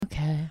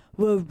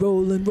We're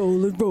rolling. What?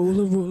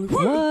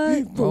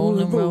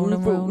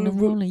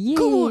 Rolling, yeah.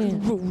 Come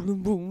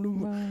on,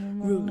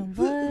 rolling.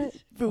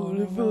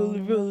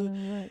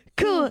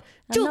 Come on,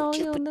 don't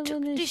you put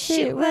this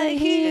shit right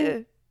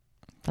here.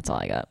 That's all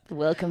I got.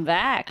 Welcome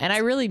back. And I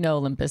really know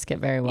Limp Bizkit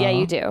very well. Yeah,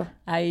 you do.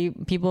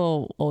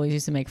 People always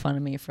used to make fun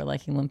of me for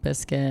liking Limp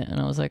Bizkit, and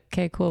I was like,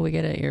 okay, cool, we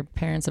get it. Your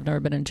parents have never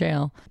been in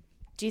jail.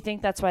 Do you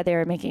think that's why they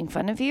were making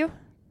fun of you?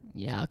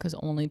 Yeah, because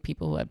only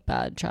people who had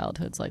bad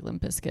childhoods like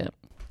Limp Bizkit.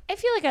 I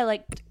feel like I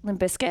liked Limp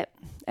Bizkit,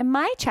 and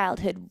my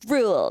childhood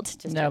ruled.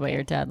 Just no, but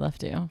your dad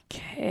left you.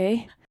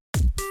 Okay.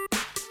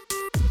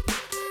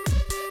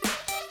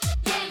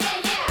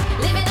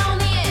 Living on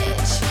the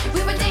edge,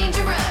 we were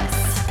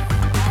dangerous.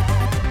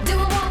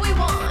 Doing what we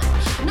want,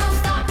 no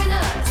stopping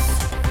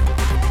us.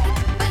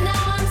 But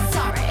now I'm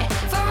sorry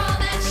for all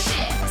that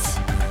shit.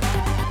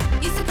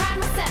 Used to pride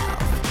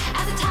myself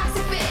as a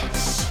toxic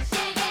bitch.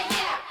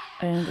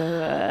 I'm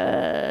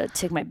gonna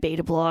take my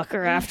beta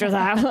blocker after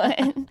that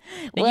one.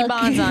 Nikki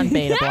Bond's on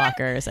beta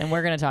blockers, and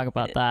we're going to talk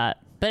about that.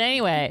 But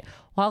anyway,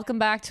 welcome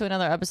back to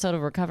another episode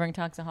of Recovering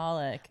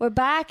Toxaholic. We're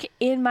back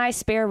in my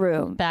spare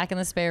room. Back in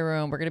the spare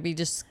room. We're going to be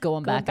just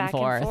going back and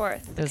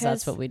forth. Because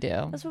that's what we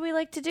do. That's what we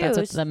like to do. That's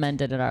what the men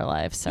did in our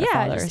lives. Our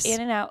fathers. Just in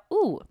and out.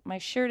 Ooh, my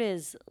shirt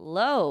is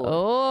low.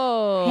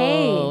 Oh,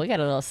 hey, we got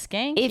a little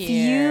skank if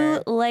here.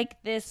 you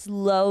like this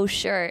low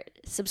shirt,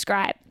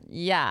 subscribe.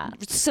 Yeah.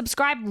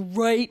 Subscribe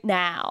right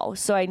now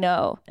so I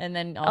know. And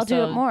then also I'll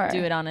do it more.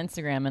 Do it on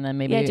Instagram, and then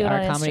maybe do it our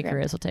on comedy Instagram.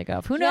 careers will take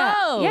off. Who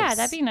knows? Yeah,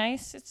 that'd be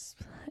nice.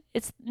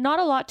 It's not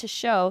a lot to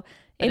show.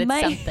 But it it's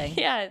might, something.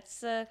 Yeah,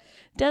 it's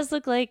does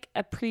look like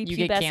a prepubescent You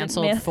get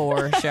canceled myth.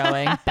 for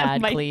showing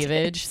bad My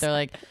cleavage. tits. They're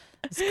like,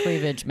 this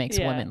cleavage makes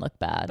Yeah. women look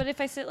bad. But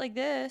if I sit like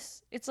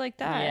this, it's like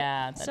that.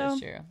 Yeah, that is So,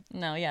 true.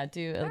 No, yeah,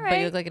 do. But right.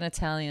 you look like an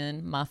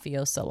Italian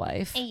mafioso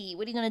wife. Hey,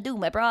 what are you gonna do?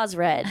 My bra's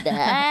red.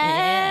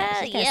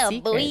 Yeah, she got yeah,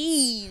 secrets.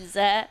 boys.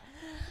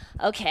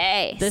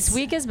 Okay. This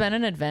week has been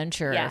an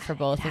adventure Yeah, for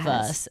both it of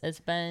has. us. It's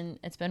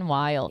been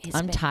wild.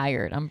 I'm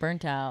tired. I'm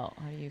burnt out.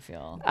 How do you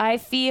feel? I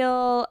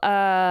feel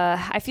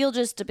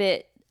just a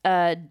bit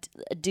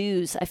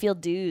doozed. I feel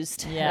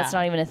doozed. Yeah. That's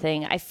not even a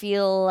thing. I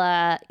feel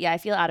I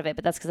feel out of it,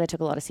 but that's because I took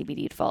a lot of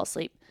CBD to fall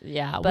asleep.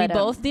 Yeah, But, we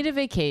both need a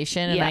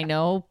vacation, and yeah. I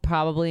know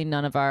probably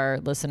none of our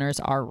listeners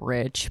are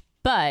rich,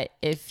 but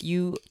if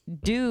you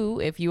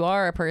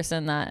are a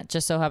person that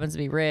just so happens to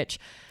be rich,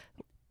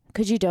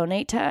 Could you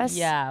donate to us?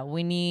 yeah,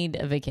 we need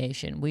a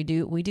vacation. We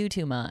do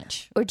too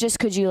much. Or just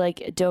could you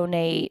like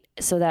donate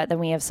so that then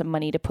we have some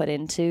money to put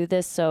into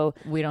this so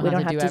We don't we have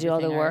don't to have to do all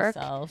the everything work?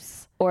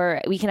 ourselves.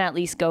 Or we can at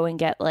least go and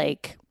get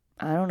like,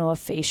 I don't know, a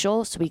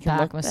facial so we can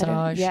Back look better.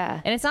 massage. Yeah.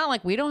 And it's not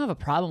like we don't have a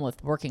problem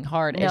with working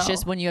hard. It's No.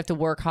 just when you have to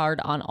work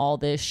hard on all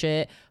this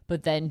shit,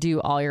 but then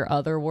do all your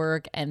other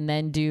work and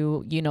then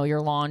do,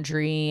 your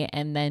laundry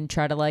and then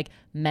try to like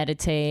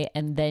meditate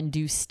and then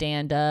do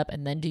stand up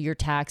and then do your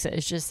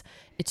taxes.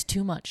 It's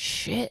too much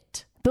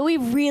shit. But we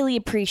really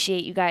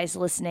appreciate you guys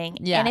listening.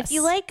 And if Yes.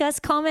 you like us,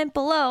 comment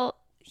below.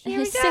 Here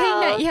we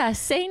go.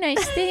 Say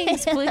nice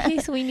things,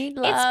 please. We need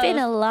love. It's been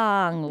a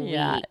long week.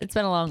 Yeah, it's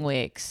been a long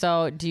week.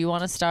 So do you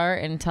want to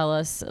start and tell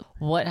us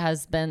what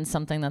has been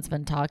something that's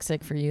been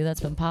toxic for you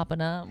that's been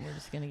popping up? We're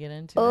just going to get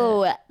into it.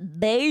 Oh,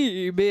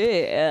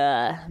 baby.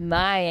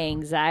 My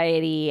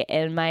anxiety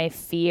and my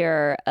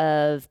fear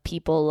of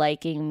people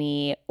liking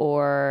me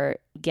or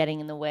getting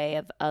in the way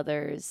of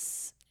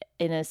others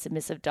in a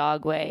submissive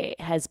dog way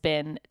has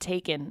been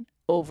taken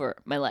over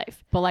my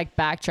life. But like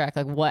backtrack,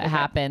 like what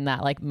happened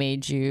that like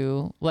made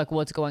you, like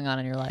what's going on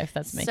in your life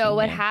that's making So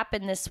what you-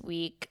 happened this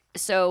week?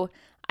 So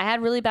I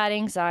had really bad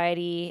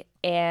anxiety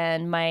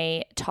and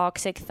my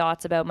toxic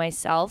thoughts about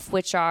myself,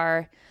 which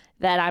are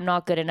that I'm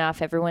not good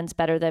enough, everyone's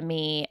better than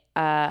me,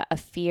 a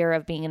fear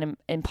of being an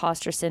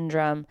imposter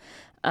syndrome.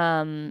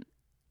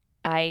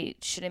 I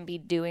shouldn't be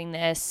doing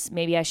this.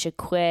 Maybe I should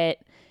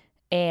quit.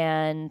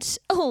 And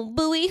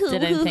booey hoo.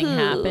 Did anything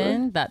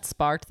happen that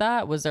sparked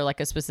that? Was there like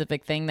a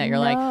specific thing that you're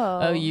like, No.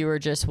 oh, you were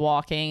just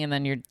walking and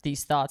then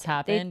these thoughts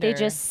happened? They or-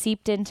 just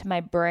seeped into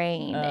my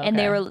brain, Oh, and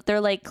okay. they're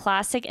like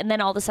classic. And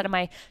then all of a sudden,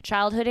 my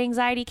childhood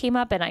anxiety came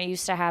up, and I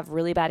used to have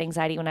really bad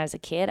anxiety when I was a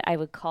kid. I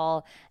would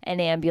call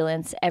an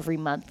ambulance every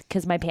month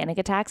because my panic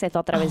attacks. I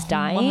thought that I was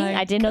dying. Oh my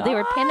I didn't know they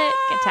were panic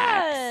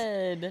attacks.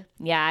 God.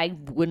 Yeah, I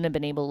wouldn't have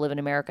been able to live in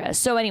America.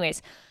 So,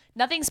 anyways,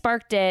 nothing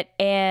sparked it,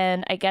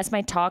 and I guess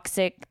my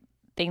toxic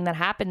thing that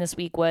happened this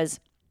week was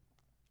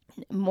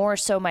more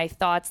so my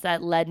thoughts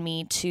that led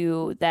me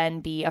to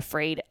then be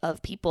afraid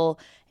of people,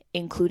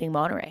 including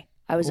Monterey.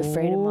 I was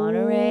afraid of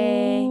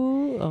Monterey.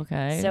 Ooh,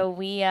 okay. So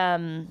we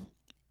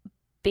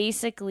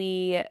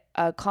basically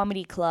a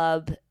comedy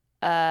club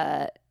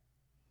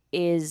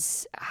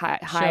is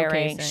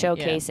hiring,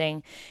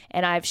 showcasing,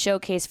 and I've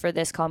showcased for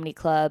this comedy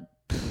club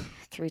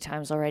 3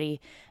 times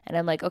already, and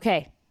I'm like,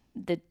 okay,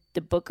 the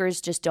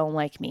bookers just don't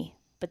like me,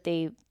 but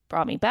they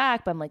brought me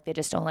back, but I'm like, they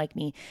just don't like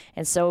me.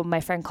 And so my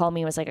friend called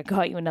me and was like, I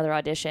got you another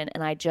audition.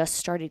 And I just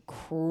started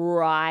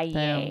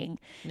crying.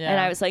 Damn. Yeah. And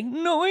I was like,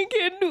 no, I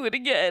can't do it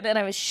again. And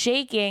I was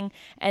shaking.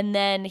 And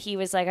then he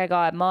was like, I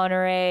got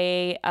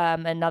Monterey,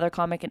 another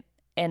comic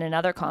and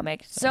another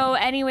comic. So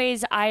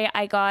anyways,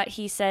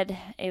 he said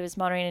it was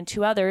Monterey and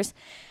 2 others.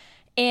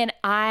 And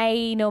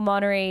I know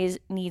Monterey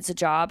needs a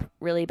job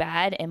really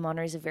bad, and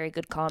Monterey's a very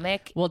good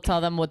comic. We'll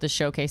tell them what the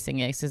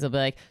showcasing is. They'll be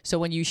like, so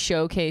when you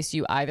showcase,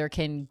 you either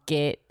can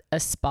get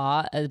a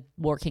spot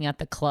working at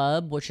the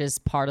club, which is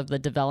part of the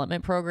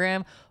development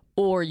program,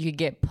 or you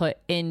get put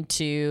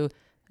into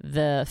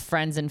the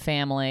friends and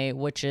family,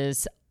 which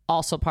is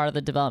also part of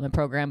the development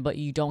program, but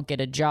you don't get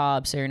a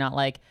job. So you're not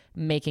like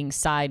making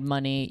side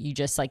money. You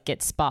just like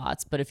get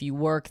spots. But if you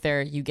work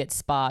there, you get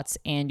spots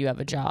and you have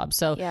a job.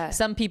 So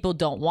some people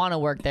don't want to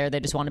work there.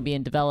 They just want to be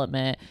in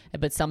development.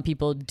 But some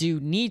people do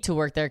need to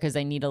work there because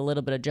they need a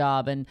little bit of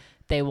job and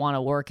they want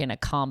to work in a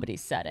comedy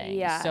setting.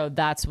 Yeah. So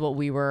that's what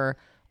we were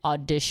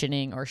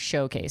auditioning or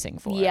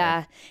showcasing for.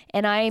 Yeah.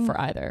 And I'm for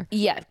either.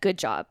 Yeah, good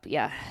job.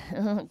 Yeah.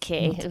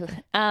 Okay.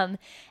 And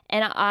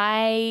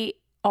I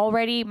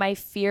already, my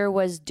fear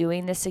was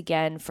doing this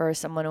again for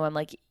someone who I'm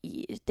like,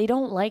 they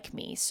don't like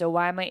me. So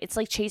why am I? It's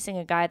like chasing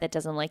a guy that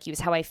doesn't like you is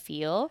how I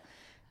feel.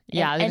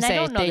 Yeah, and, I was and gonna say,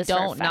 I don't know if they this for a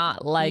don't fact.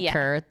 not like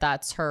her,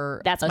 that's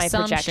her That's my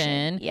assumption.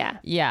 projection. Yeah.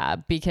 Yeah,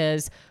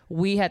 because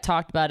we had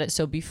talked about it.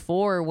 So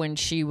before, when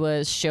she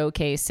was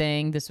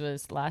showcasing, this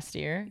was last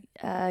year.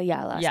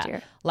 Last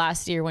year.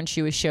 Last year when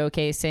she was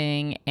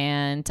showcasing,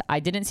 and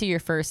I didn't see your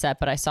first set,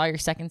 but I saw your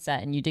second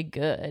set and you did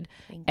good.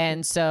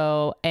 And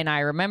so, and I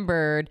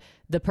remembered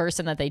the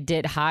person that they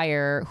did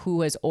hire who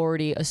was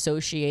already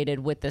associated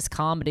with this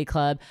comedy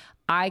club.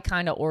 I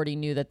kind of already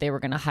knew that they were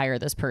going to hire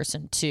this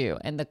person too.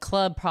 And the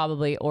club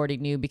probably already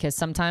knew, because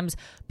sometimes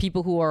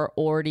people who are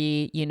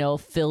already,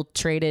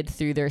 filtrated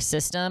through their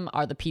system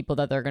are the people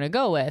that they're going to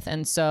go with.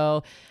 And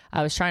so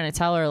I was trying to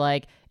tell her,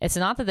 like, it's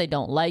not that they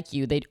don't like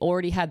you. They'd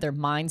already had their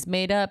minds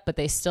made up, but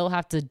they still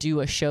have to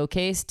do a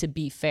showcase to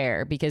be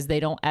fair, because they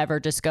don't ever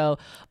just go,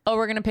 oh,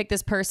 we're going to pick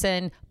this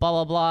person, blah,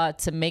 blah, blah,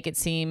 to make it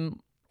seem,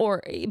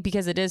 or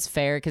because it is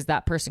fair, because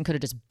that person could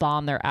have just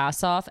bombed their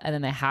ass off and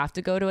then they have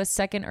to go to a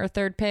second or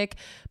third pick.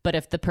 But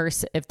if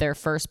their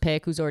first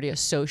pick, who's already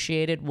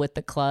associated with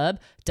the club,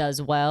 does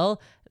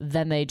well,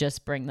 then they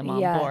just bring them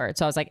on board.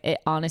 So I was like, it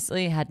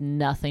honestly had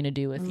nothing to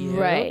do with you.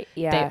 Right.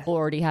 Yeah. They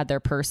already had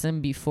their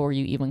person before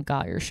you even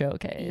got your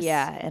showcase.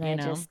 Yeah. And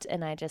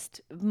I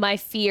just, my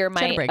fear,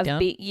 She had a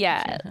breakdown.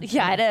 I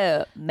had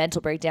a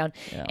mental breakdown.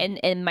 Yeah.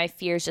 And my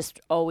fear is just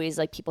always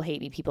like, people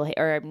hate me,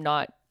 or I'm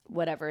not,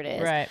 whatever it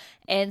is. Right.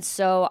 And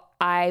so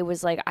I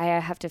was like, I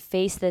have to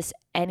face this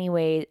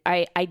anyway.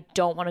 I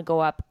don't want to go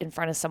up in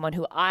front of someone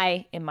who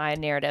in my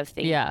narrative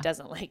think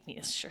doesn't like me.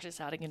 This shirt is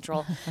out of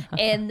control.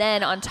 And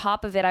then on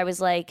top of it, I was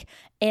like,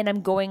 and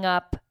I'm going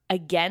up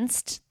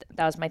against,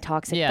 that was my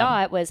toxic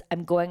thought, was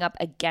I'm going up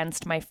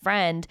against my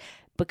friend,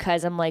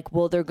 because I'm like,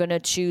 well, they're going to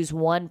choose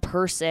one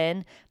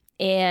person.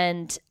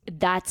 And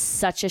that's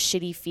such a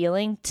shitty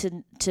feeling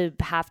to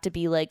have to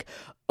be like,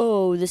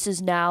 oh, this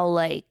is now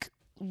like,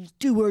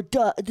 do or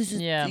die. This is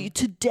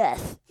to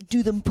death.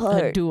 Do them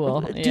part. A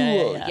duel.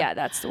 Yeah,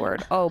 that's the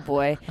word. Oh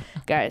boy,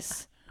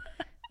 guys,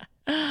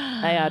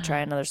 I gotta try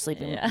another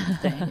sleeping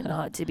thing.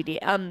 Not TBD.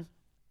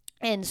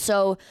 And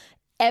so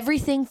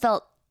everything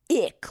felt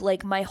ick.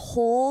 Like my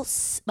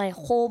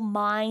whole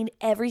mind,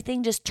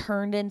 everything just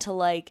turned into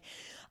like,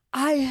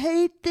 I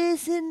hate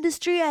this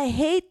industry. I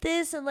hate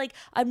this. And like,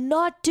 I'm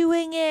not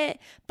doing it,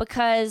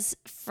 because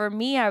for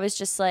me, I was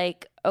just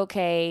like,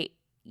 okay,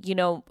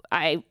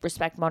 I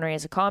respect Monterey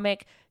as a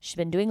comic. She's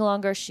been doing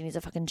longer. She needs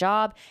a fucking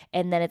job.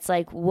 And then it's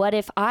like, what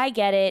if I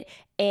get it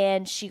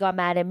and she got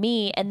mad at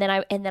me? And then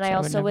I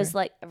also was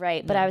like,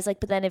 right. But I was like,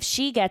 but then if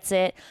she gets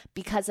it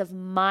because of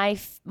my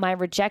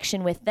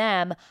rejection with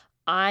them,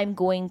 I'm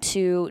going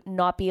to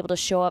not be able to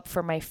show up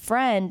for my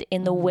friend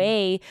in the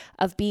way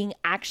of being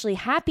actually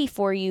happy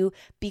for you,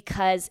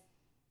 because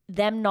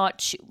them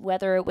not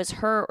whether it was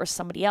her or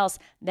somebody else,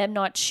 them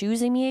not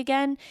choosing me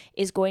again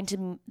is going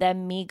to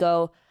then me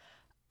go,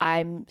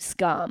 I'm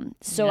scum.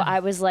 So I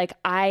was like,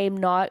 I'm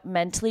not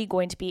mentally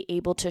going to be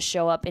able to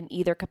show up in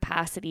either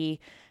capacity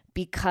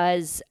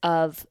because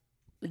of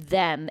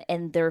them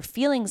and their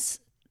feelings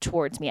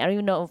towards me. I don't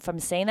even know if I'm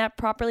saying that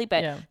properly,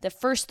 but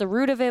the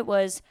root of it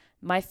was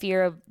my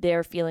fear of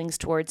their feelings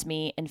towards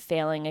me and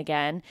failing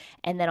again.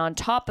 And then on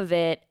top of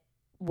it,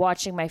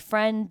 watching my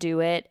friend do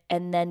it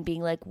and then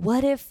being like,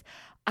 what if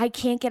I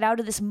can't get out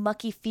of this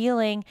mucky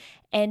feeling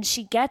and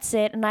she gets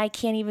it and I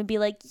can't even be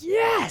like,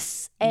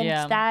 yes. And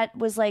that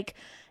was like,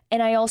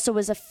 and I also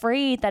was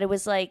afraid that it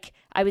was like,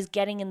 I was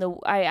getting in the,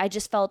 I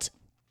just felt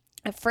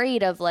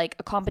afraid of like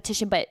a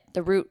competition, but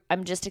the root,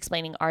 I'm just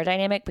explaining our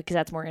dynamic because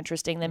that's more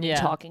interesting than me Yeah.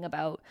 talking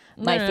about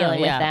my no, feeling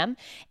yeah. with them.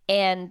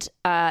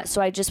 And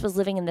so I just was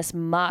living in this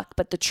muck,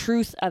 but the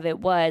truth of it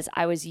was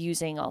I was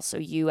using also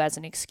you as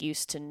an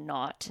excuse to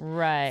not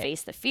Right.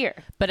 face the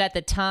fear. But at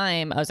the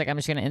time, I was like, I'm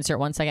just going to insert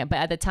 1 second. But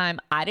at the time,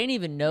 I didn't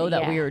even know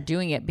that we Yeah. were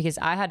doing it because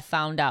I had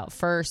found out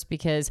first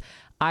because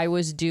I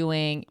was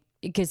doing,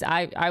 because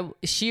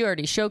she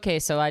already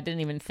showcased, so I didn't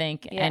even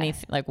think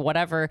anything, like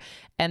whatever.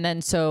 And then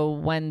so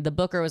when the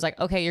booker was like,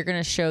 okay, you're going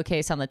to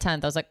showcase on the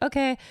 10th, I was like,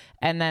 okay.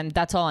 And then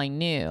that's all I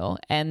knew.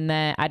 And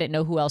then I didn't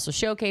know who else was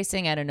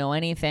showcasing. I didn't know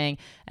anything.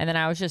 And then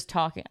I was just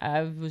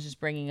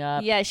bringing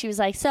up. Yeah, she was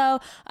like, so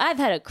I've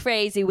had a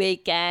crazy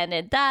weekend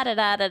and da da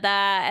da da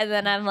da. And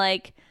then I'm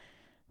like,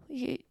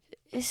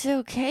 is it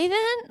okay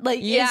then? Like,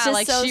 Yeah, it's just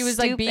like so she was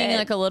like being stupid.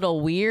 like a little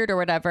weird or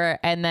whatever,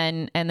 and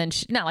then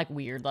she, not like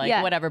weird, like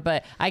Yeah. whatever,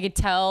 but I can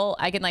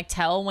like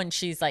tell when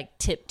she's like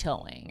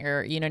tiptoeing,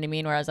 or you know what I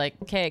mean, where I was like,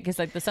 okay, because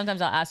like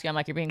sometimes I'll ask you, I'm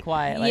like, you're being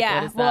quiet, like,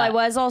 yeah. what is Well, I that?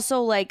 was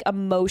also like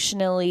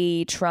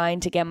emotionally trying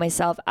to get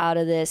myself out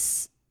of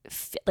this.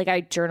 Like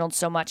I journaled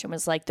so much and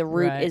was like, the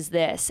root Right. is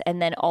this.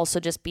 And then also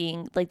just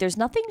being like, there's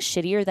nothing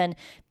shittier than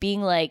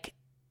being like,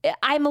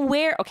 I'm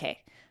aware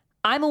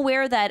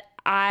that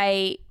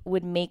I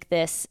would make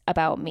this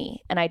about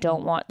me and I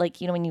don't want,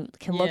 like, you know, when you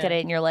can look Yeah. at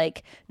it and you're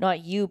like,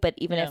 not you, but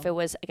even Yeah. if it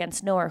was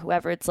against Noah or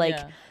whoever, it's like,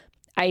 Yeah.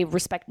 I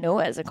respect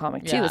Noah as a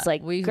comic too. Yeah, It's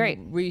like, we great.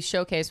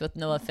 showcased with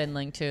Noah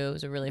Findling too. It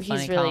was a really He's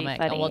funny really comic,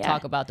 funny, and we'll yeah.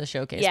 talk about the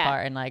showcase Yeah.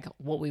 part and like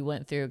what we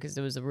went through because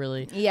it was a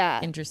really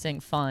Yeah. interesting,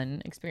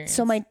 fun experience.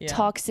 So my Yeah.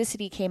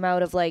 toxicity came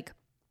out of like,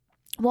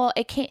 well,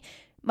 it can't,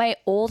 my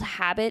old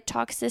habit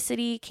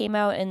toxicity came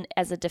out and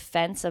as a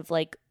defense of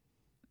like,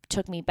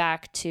 took me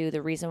back to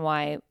the reason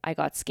why I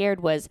got scared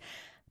was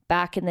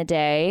back in the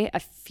day, a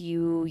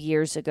few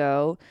years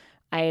ago,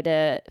 I had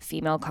a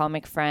female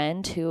comic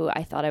friend who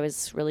I thought I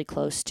was really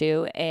close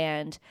to,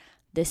 and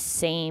the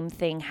same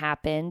thing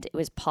happened. It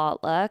was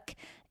potluck.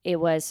 It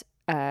was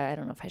I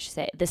don't know if I should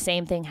say it. The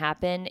same thing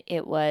happened.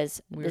 It was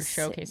We were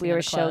showcasing we at were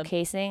a club.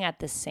 showcasing at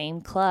the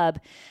same club.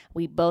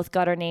 We both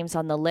got our names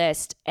on the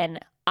list, and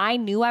I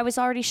knew I was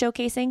already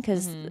showcasing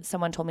because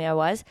someone told me I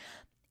was.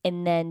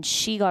 And then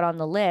she got on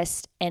the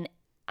list, and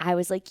I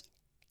was like,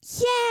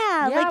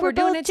 yeah, Yeah, like we're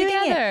doing both it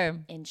together.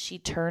 And she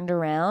turned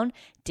around,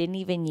 didn't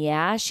even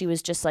she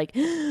was just like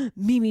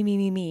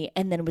me,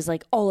 and then it was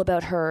like all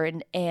about her,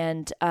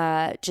 and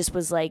just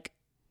was like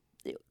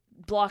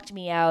blocked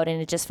me out,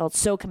 and it just felt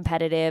so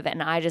competitive,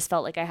 and I just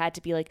felt like I had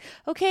to be like,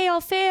 okay,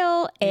 I'll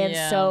fail. And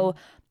Yeah. so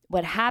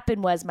what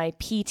happened was my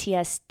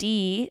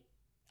PTSD,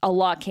 a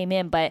lot came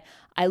in, but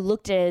I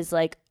looked at it as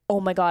like, oh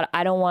my God,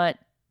 I don't want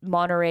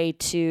Monterey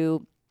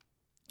to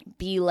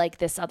be like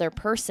this other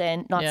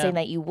person. Not Yeah. saying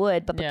that you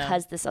would, but Yeah.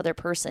 because this other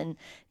person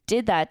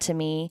did that to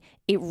me,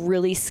 it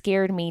really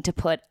scared me to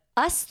put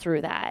us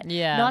through that.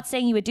 Yeah. Not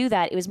saying you would do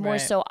that. It was more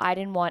Right. so I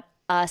didn't want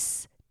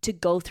us to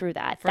go through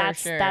that.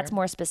 That's sure.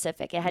 more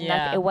specific. It had Yeah.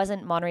 nothing, it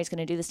wasn't Monterey's going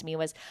to do this to me. It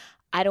was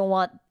I don't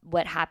want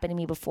what happened to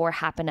me before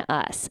happen to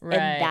us. Right.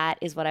 And that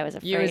is what I was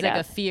afraid It was like of.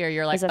 a fear.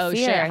 You're like, was a oh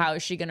fear. shit, how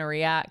is she gonna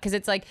react? Because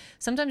it's like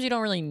sometimes you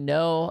don't really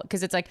know.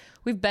 Because it's like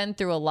we've been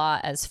through a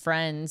lot as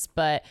friends,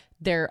 but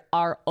there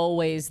are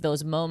always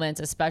those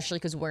moments, especially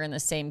because we're in the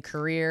same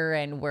career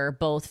and we're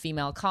both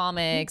female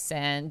comics,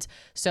 and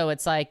so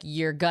it's like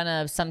you're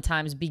gonna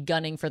sometimes be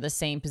gunning for the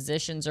same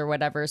positions or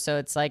whatever. So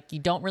it's like you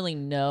don't really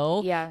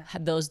know Yeah.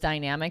 those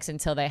dynamics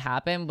until they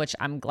happen. Which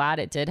I'm glad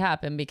it did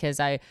happen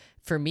because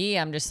for me,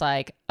 I'm just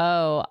like,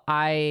 oh,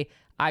 I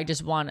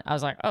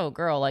was like, oh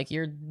girl, like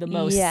you're the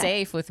most Yeah.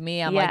 safe with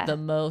me. I'm Yeah. like the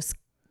most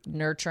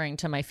nurturing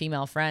to my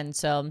female friends.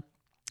 So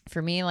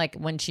for me, like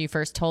when she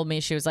first told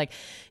me, she was like,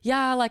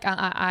 yeah, like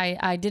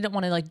I didn't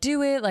want to like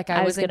do it. Like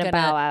I was wasn't gonna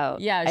bow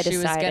out. Yeah. I she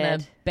was gonna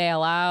decided.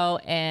 bail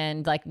out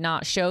and like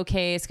not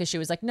showcase. Cause she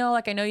was like, no,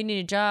 like I know you need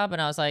a job.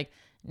 And I was like,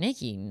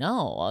 Nikki,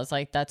 no. I was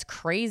like, that's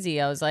crazy.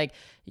 I was like,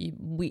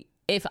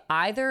 if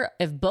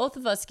both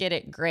of us get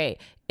it, great.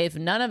 If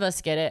none of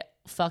us get it,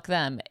 fuck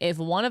them. If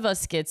one of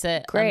us gets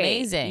it, Great.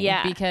 amazing.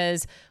 Yeah.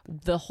 Because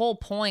the whole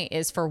point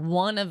is for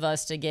one of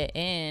us to get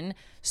in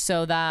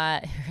so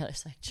that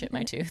it's like chip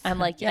my tooth. I'm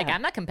like, like yeah.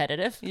 I'm not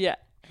competitive. Yeah.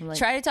 I'm like,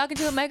 Try to talk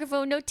into a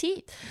microphone, no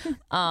teeth.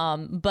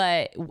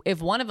 But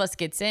if one of us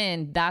gets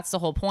in, that's the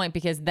whole point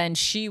because then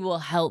she will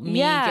help me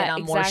Yeah, get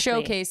on more exactly.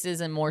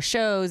 showcases and more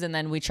shows, and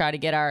then we try to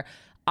get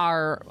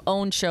our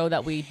own show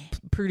that we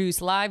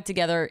produce live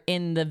together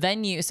in the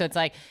venue. So it's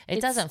like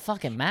it doesn't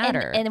fucking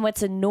matter. And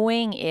what's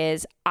annoying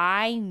is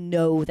I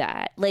know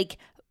that. Like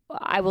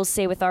I will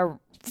say with our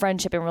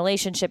friendship and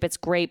relationship, it's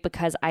great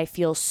because I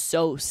feel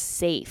so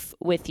safe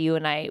with you.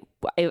 And I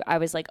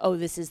was like, oh,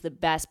 this is the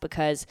best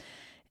because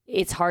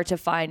it's hard to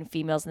find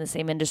females in the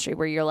same industry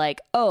where you're like,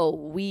 oh,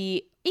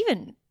 we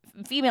even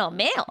female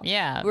male.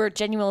 Yeah. We're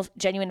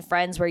genuine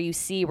friends where you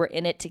see we're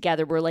in it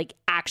together. We're like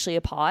actually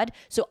a pod.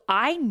 So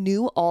I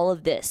knew all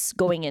of this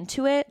going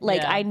into it.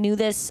 Like Yeah. I knew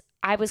this.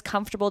 I was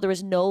comfortable. There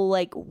was no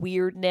like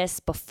weirdness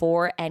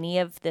before any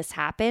of this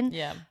happened.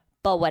 Yeah.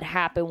 But what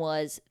happened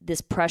was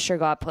this pressure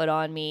got put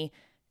on me,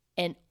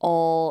 and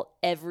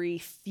every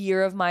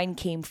fear of mine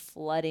came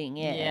flooding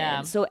in.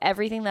 Yeah. So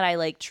everything that I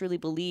like truly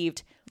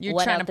believed You're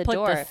went trying out to the put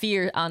door. the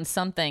fear on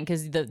something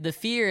because the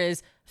fear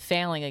is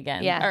failing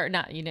again. Yeah. Or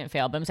not, you didn't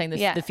fail, but I'm saying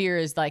Yeah. the fear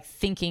is like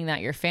thinking that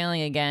you're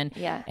failing again.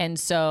 Yeah. And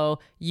so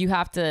you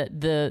have to,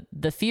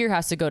 the fear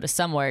has to go to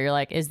somewhere. You're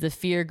like, is the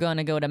fear going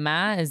to go to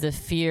Matt? Is the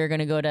fear going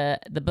to go to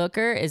the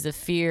booker? Is the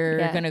fear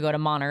Yeah. going to go to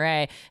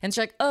Monterey? And she's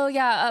like, oh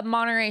yeah,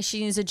 Monterey,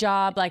 she needs a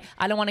job. Like,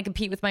 I don't want to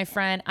compete with my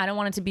friend. I don't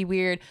want it to be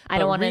weird. I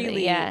don't But want to-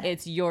 really, yeah.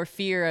 it's your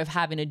fear of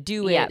having to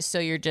do it. Yeah. So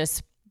you're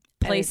just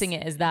placing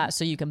it as that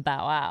so you can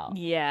bow out.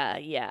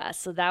 Yeah.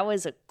 So that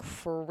was a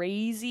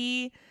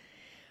crazy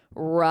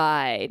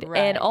ride. Right.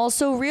 And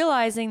also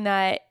realizing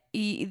that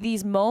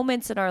these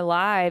moments in our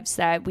lives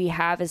that we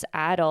have as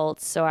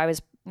adults. So I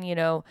was,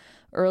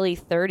 early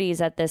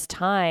 30s at this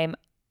time.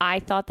 I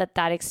thought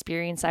that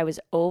experience I was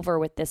over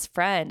with this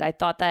friend. I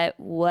thought that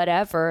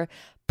whatever,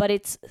 but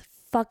it's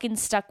fucking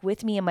stuck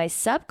with me in my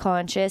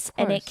subconscious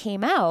and it course.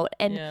 came out.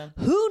 And Yeah.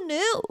 who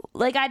knew?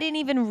 Like, I didn't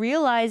even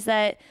realize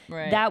that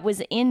Right. that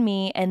was in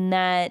me, and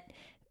that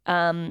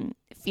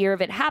fear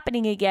of it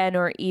happening again,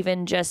 or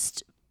even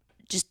just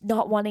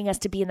not wanting us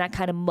to be in that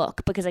kind of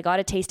muck, because I got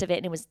a taste of it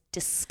and it was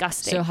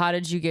disgusting. So how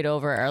did you get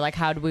over it? Or like,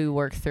 how did we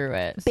work through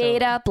it? So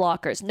Beta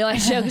blockers. No, I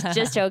was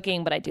just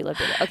joking, but I do love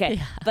beta.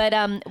 Okay. But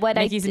what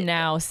Nikki's I did,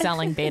 now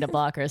selling beta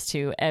blockers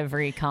to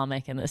every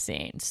comic in the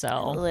scene.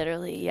 So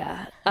literally,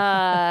 yeah.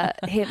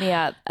 Hit me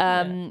up.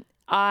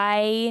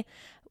 I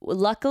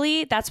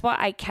luckily, that's why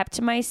I kept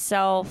to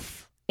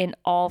myself in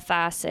all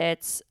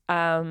facets.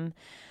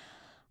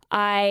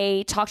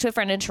 I talked to a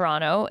friend in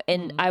Toronto,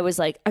 and I was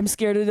like, I'm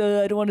scared of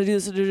I don't want to do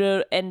this.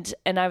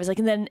 And I was like,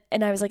 and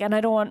I was like, and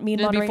I don't want me in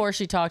just Monterey. before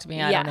she talked to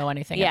me, I don't know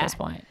anything at this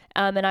point.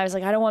 And I was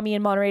like, I don't want me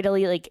in Monterey to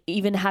like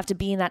even have to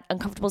be in that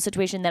uncomfortable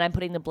situation. Then I'm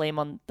putting the blame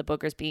on the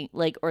bookers being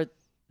like,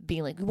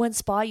 one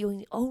spot,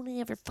 you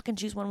only ever fucking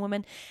choose one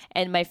woman.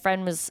 And my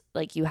friend was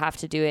like, you have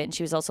to do it. And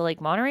she was also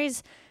like,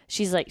 Monterey's,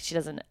 she's like, she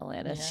doesn't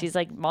Atlanta. Yeah. She's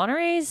like,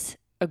 Monterey's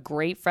a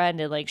great friend,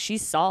 and like,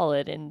 she's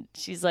solid. And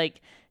she's like,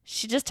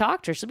 she just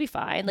talked to her, she'll be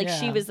fine. Like,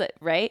 she Yeah. was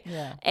right.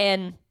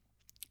 Yeah.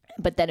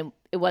 But then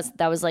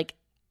that was like,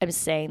 I'm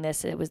saying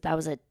this, that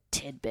was a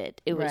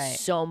tidbit. It was Right.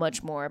 so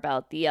much more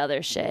about the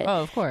other shit.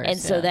 Oh, of course. And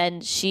so yeah. then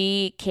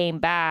she came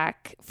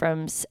back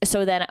from,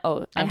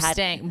 I'm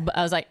staying.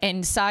 I was like,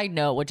 and side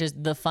note, which is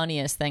the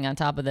funniest thing on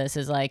top of this,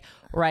 is like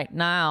right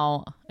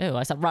now. Ew,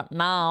 I said right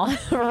now.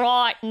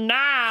 right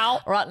now.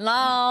 Right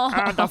now.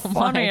 The Oh my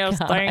funniest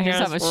God. thing I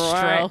just is have a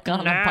stroke right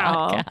on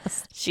now, a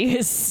podcast. she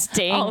is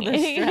staying. All the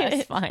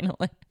stress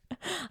finally.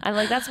 I'm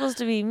like, that's supposed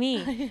to be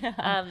me.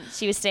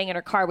 She was staying in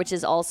her car, which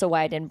is also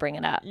why I didn't bring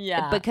it up.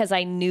 Yeah. Because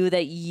I knew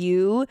that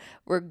you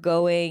were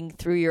going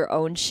through your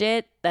own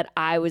shit, that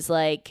I was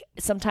like,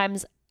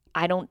 sometimes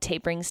I don't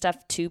bring stuff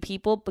to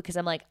people because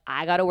I'm like,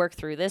 I got to work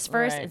through this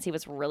first Right. and see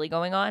what's really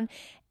going on.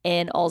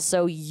 And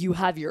also, you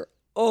have your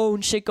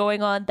own shit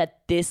going on, that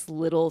this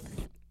little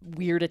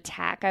weird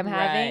attack I'm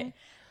having. Right.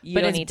 You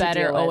But don't it's need to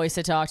better deal with. always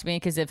to talk to me,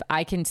 because if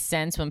I can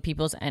sense when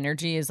people's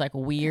energy is like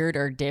weird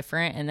or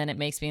different, and then it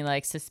makes me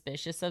like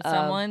suspicious of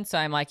someone. So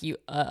I'm like,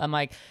 I'm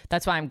like,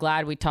 that's why I'm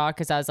glad we talked,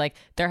 because I was like,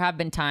 there have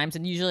been times,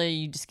 and usually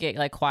you just get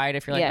like quiet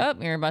if you're like, Yeah.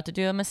 oh, you're about to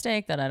do a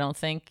mistake that I don't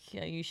think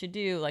you should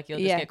do. Like, you'll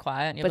just Yeah. get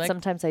quiet, and you're But like,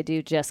 sometimes I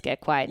do just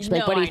get quiet. And she's like,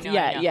 No, what do I you know,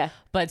 I know. Yeah.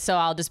 But so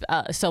I'll just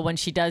so when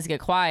she does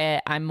get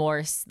quiet, I'm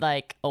more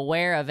like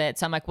aware of it.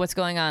 So I'm like, what's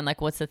going on?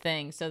 Like, what's the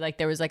thing? So like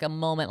there was like a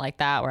moment like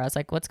that where I was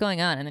like, what's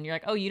going on? And then you're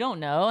like, oh, you don't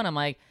know? And I'm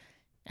like,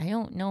 I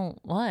don't know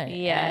what.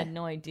 Yeah. I had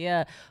no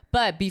idea.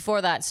 But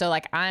before that, so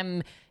like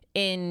I'm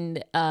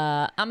in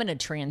a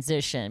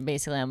transition.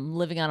 Basically, I'm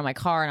living out of my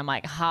car and I'm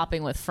like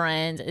hopping with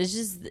friends. It's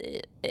just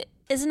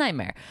it's a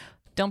nightmare.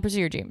 Don't pursue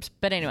your dreams.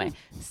 But anyway,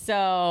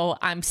 so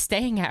I'm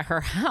staying at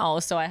her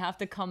house, so I have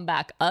to come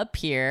back up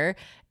here.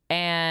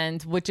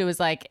 And which it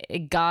was like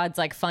God's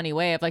like funny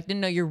way of like,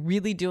 no, you're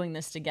really doing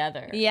this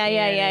together. Yeah, You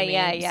know what I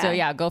yeah. mean? So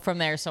yeah, go from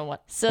there. So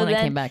what? So when then,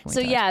 I came back, we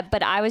talked. yeah,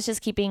 but I was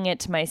just keeping it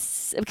to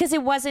because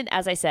it wasn't,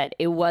 as I said,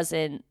 it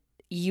wasn't.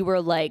 You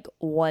were like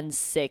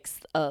 1/6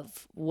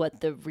 of what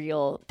the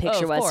real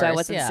picture of was. So I course,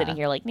 wasn't yeah. sitting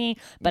here like me.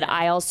 But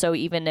I also,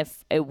 even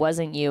if it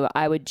wasn't you,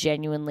 I would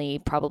genuinely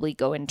probably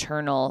go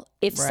internal.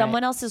 If Right.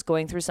 someone else is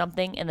going through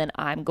something and then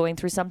I'm going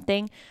through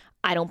something,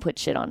 I don't put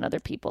shit on other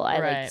people. I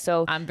Right. like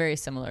so. I'm very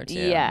similar too.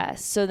 Yeah.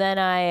 So then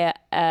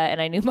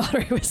and I knew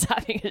Monterey was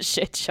having a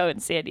shit show in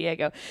San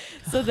Diego.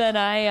 So then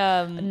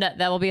No,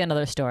 that will be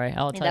another story.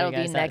 I'll tell that'll you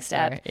guys be that next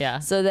story. step. Yeah.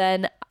 So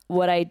then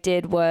what I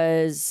did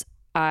was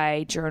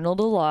I journaled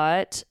a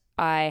lot.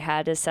 I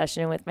had a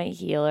session with my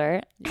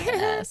healer.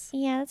 Yes.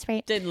 Yeah, that's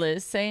right. Did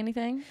Liz say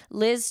anything?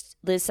 Liz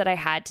said I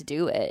had to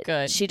do it.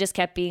 Good. She just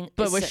kept being.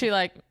 But was she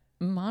like,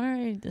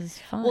 Monterey is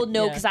fine? Well,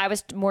 no, Yeah. because I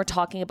was more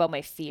talking about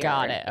my fear.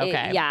 Got it.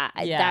 Okay. yeah,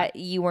 Yeah. that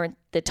you weren't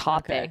the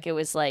topic. Okay. It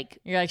was like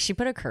You're like, she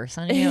put a curse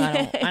on you.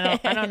 I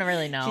don't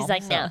really know. she's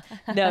like, So-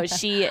 no.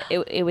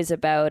 It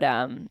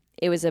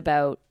was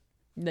about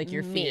Like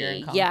your fear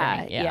and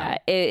conquering. Yeah.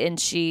 And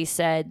she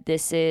said,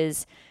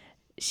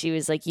 she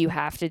was like, you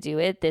have to do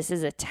it. This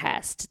is a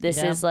test.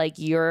 This is like,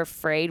 you're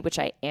afraid, which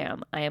I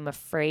am. I am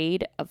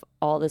afraid of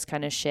all this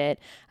kind of shit.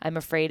 I'm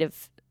afraid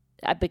of,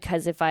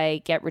 because if I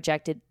get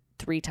rejected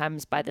 3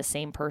 times by the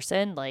same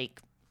person,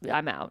 like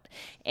I'm out.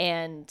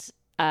 And,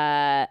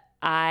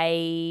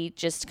 I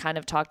just kind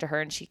of talked to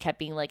her and she kept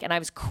being like, and I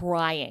was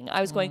crying.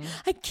 I was going,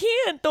 I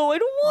can't though. I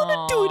don't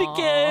want to do it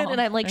again. And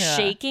I'm like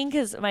shaking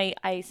because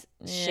I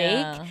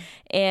shake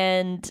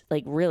and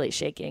like really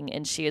shaking.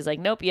 And she was like,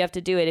 nope, you have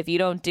to do it. If you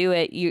don't do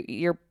it,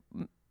 your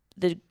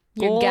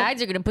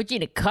guides are going to put you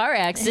in a car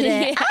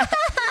accident.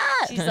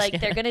 She's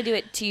like, they're going to do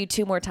it to you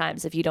 2 more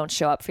times if you don't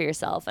show up for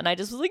yourself. And I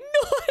just was like,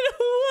 no, I don't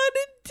want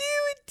to do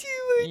it 2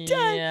 more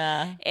times.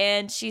 Yeah.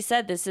 And she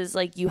said, this is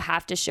like, you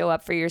have to show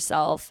up for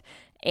yourself.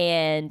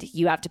 And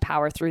you have to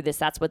power through this.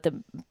 That's what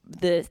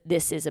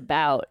this is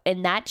about.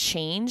 And that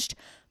changed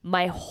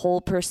my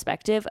whole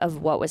perspective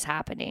of what was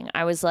happening.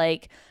 I was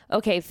like,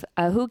 okay,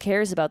 who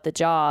cares about the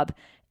job?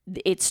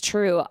 It's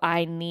true.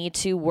 I need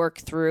to work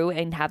through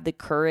and have the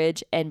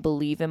courage and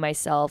believe in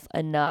myself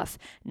enough.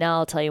 Now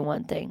I'll tell you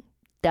one thing.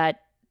 That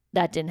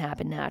didn't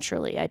happen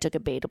naturally. I took a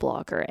beta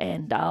blocker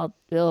and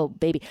oh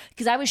baby,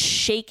 because I was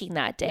shaking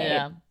that day.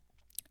 Yeah.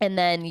 And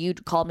then you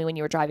called me when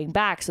you were driving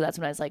back. So that's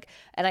when I was like,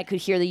 and I could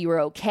hear that you were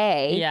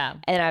okay. Yeah.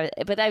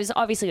 But I was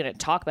obviously going to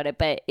talk about it,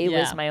 but it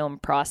was my own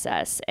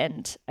process.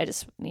 And I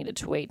just needed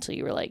to wait till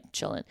you were like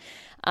chilling.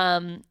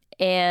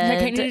 And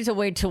like I needed to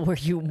wait till where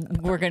you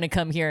were going to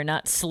come here and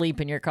not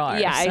sleep in your car.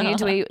 Yeah, so. I needed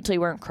to wait till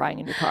you weren't crying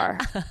in your car.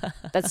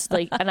 That's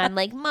like, and I'm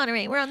like,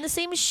 Monterey, we're on the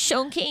same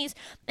showcase,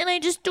 and I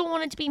just don't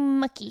want it to be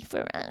mucky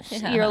for us.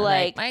 Yeah, you're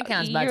like, my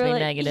account's about to be like,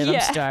 negative. yeah.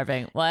 I'm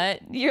starving.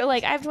 What? You're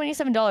like, I have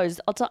 $27.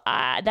 I'll tell.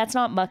 That's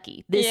not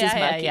mucky. This is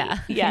mucky.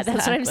 Yeah,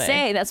 that's what I'm Exactly.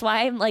 saying. That's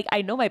why I'm like,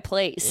 I know my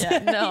place. Yeah,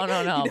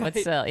 no. But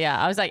still, yeah.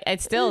 I was like,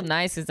 it's still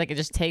nice. It's like it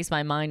just takes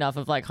my mind off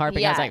of like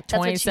harping. I was like, that's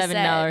what she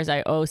 $27.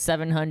 I owe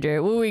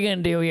 $700. What are we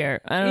gonna do here?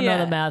 I don't know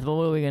the math, but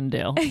what are we gonna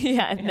do?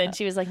 Yeah. And then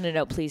she was like,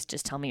 no, please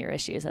just tell me your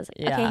issues. I was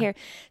like, okay, Yeah. here.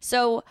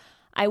 So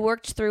I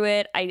worked through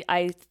it.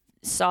 I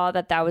saw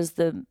that was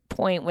the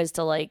point, was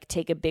to like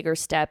take a bigger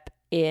step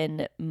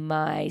in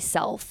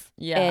myself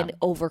and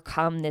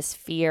overcome this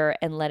fear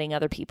and letting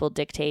other people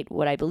dictate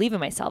what I believe in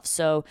myself.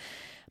 So,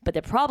 but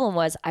the problem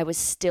was I was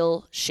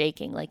still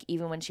shaking. Like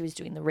even when she was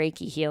doing the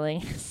Reiki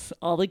healing,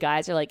 all the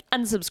guys are like,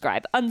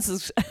 unsubscribe.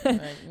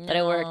 But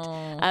it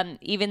worked.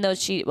 Even though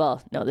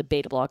the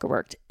beta blocker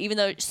worked.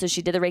 So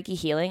she did the Reiki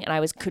healing and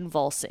I was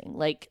convulsing,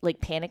 like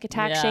panic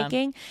attack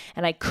shaking.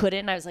 And I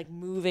couldn't, I was like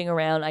moving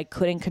around. I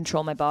couldn't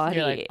control my body.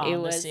 You're like on it the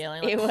was,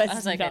 ceiling. It was I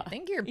was like, I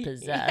think you're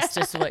possessed.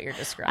 Just what you're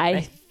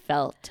describing. I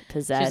felt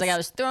possessed. She was like, I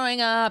was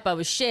throwing up, I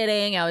was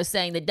shitting, I was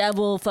saying the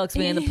devil fucks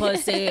me in the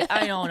pussy.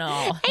 I don't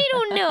know. I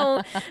don't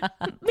know.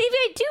 Maybe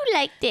I do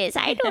like this.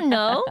 I don't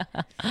know.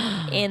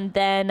 And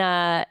then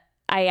I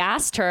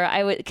asked her,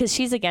 because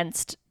she's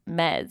against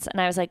meds, and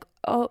I was like,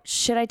 oh,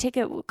 could I take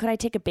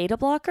a beta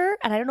blocker?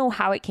 And I don't know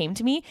how it came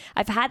to me.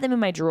 I've had them in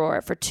my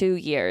drawer for 2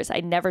 years.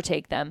 I never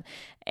take them.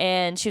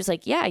 And she was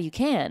like, yeah, you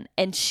can.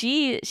 And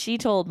she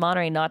told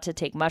Monterey not to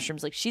take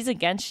mushrooms. Like she's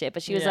against shit,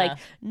 but she was like,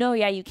 no,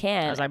 yeah, you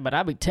can. I was like, but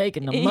I'll be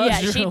taking the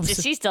mushrooms.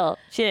 Yeah,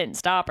 she didn't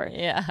stop her.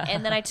 Yeah.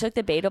 And then I took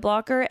the beta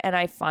blocker and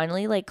I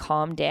finally like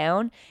calmed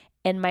down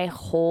and my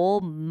whole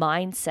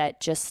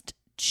mindset just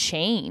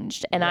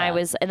changed. And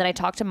then I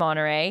talked to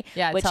Monterey.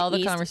 Yeah, tell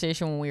the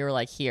conversation when we were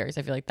like here, because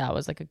I feel like that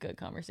was like a good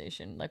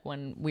conversation. Like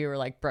when we were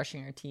like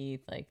brushing our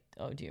teeth, like,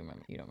 oh, do you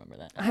remember? You don't remember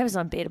that? I was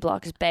on beta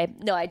blockers,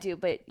 babe. No, I do.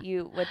 But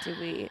what did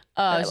we?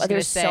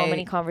 There's so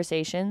many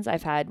conversations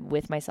I've had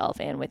with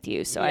myself and with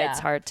you. So it's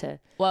hard to.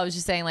 Well, I was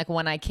just saying, like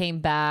when I came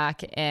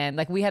back and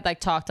like we had like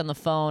talked on the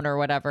phone or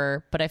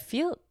whatever, but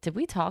did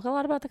we talk a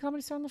lot about the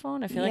Comedy Store on the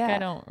phone? I feel like I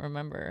don't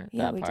remember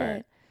that part.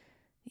 Did.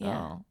 Yeah.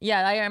 Oh.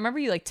 Yeah, I remember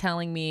you like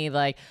telling me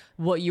like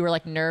what you were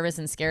like nervous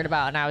and scared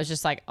about, and I was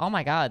just like, oh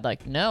my god,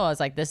 like no. I was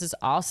like, this is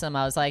awesome.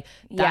 I was like,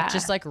 that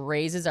just like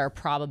raises our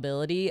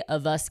probability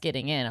of us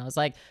getting in. I was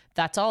like,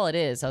 that's all it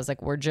is. I was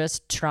like, we're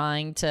just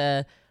trying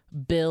to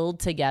build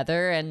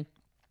together. And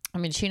I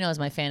mean, she knows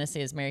my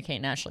fantasy is Mary Kate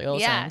and Ashley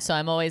Olsen. Yeah. So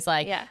I'm always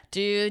like,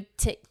 dude,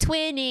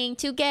 twinning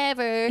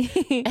together.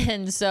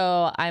 And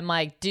so I'm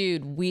like,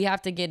 dude, we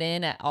have to get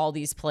in at all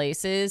these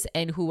places.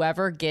 And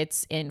whoever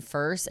gets in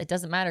first, it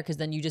doesn't matter because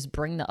then you just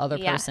bring the other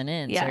person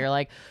in. So you're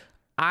like,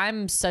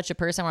 I'm such a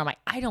person where I'm like,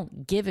 I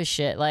don't give a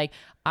shit. Like,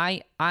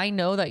 I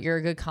know that you're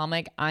a good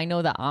comic. I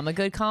know that I'm a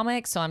good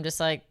comic. So I'm just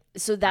like,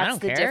 so that's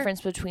the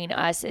difference between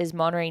us is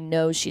Monterey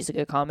knows she's a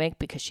good comic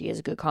because she is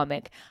a good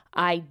comic.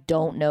 I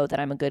don't know that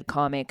I'm a good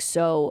comic.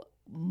 So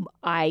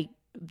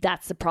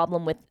that's the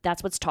problem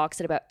that's what's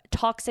toxic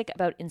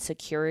about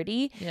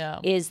insecurity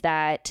is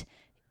that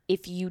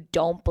if you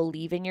don't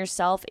believe in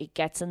yourself, it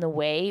gets in the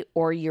way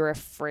or you're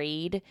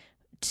afraid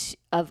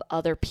of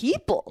other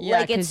people. Yeah,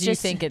 like it's because you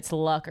just think it's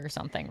luck or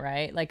something,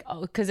 right? Like,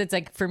 oh, because it's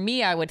like for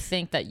me, I would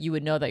think that you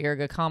would know that you're a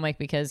good comic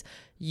because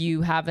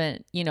you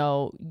haven't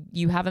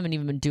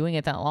even been doing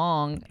it that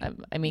long.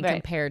 I mean, Right.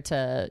 compared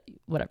to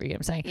whatever, you know what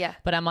I'm saying? Yeah.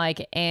 But I'm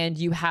like, and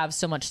you have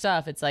so much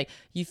stuff. It's like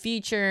you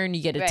feature and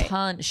you get a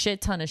Right.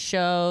 shit ton of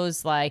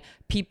shows. Like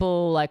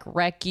people like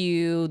wreck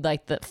you,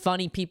 like the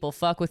funny people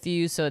fuck with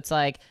you. So it's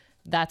like,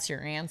 that's your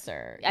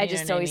answer. I You know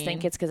just what always mean?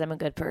 think it's because I'm a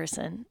good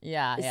person.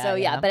 Yeah. So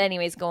yeah, but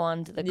anyways, go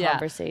on to the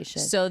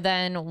conversation. So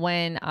then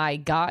when I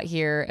got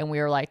here and we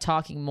were like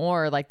talking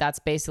more, like that's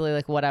basically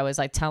like what I was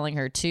like telling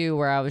her too,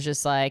 where I was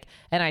just like,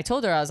 and I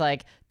told her, I was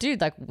like, dude,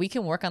 like we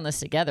can work on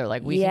this together.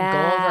 Like we can go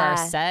over our Yeah.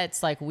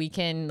 sets. Like we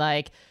can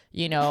like,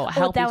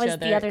 help that each was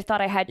other. the other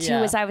thought I had too.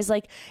 Yeah. Was I was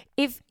like,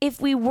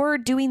 if we were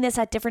doing this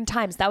at different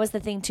times, that was the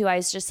thing too. I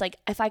was just like,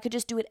 if I could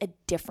just do it a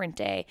different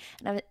day,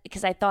 and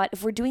because I thought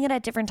if we're doing it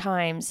at different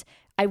times,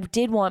 I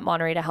did want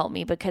Monterey to help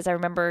me because I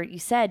remember you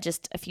said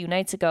just a few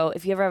nights ago,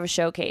 if you ever have a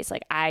showcase,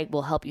 like I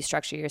will help you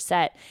structure your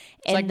set.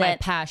 It's like my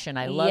passion.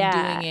 I love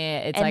doing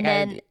it. It's And like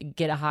then- I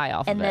get a high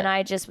off of it. And then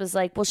I just was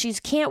like, well, she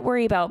can't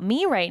worry about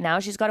me right now.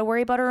 She's got to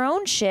worry about her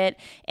own shit.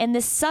 And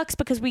this sucks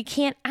because we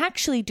can't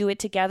actually do it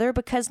together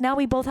because now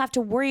we both have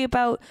to worry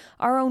about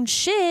our own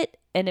shit.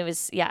 And it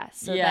was,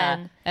 So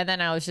then, and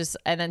then I was just,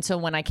 and then so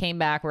when I came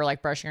back, we're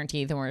like brushing our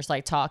teeth and we're just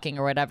like talking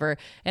or whatever.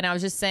 And I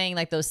was just saying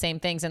like those same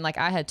things. And like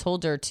I had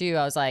told her too,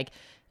 I was like,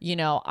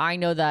 I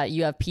know that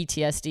you have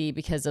PTSD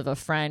because of a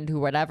friend who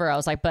whatever. I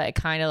was like, but it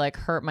kind of like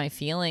hurt my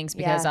feelings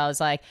because Yeah. I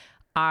was like,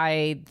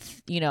 I,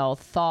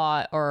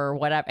 thought or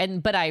whatever.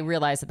 But I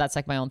realized that that's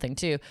like my own thing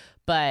too.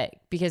 But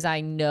because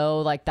I know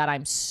like that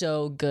I'm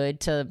so good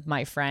to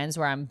my friends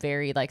where I'm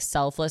very like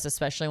selfless,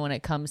 especially when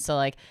it comes to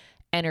like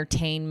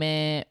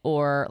entertainment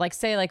or like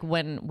say like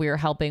when we were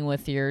helping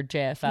with your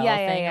JFL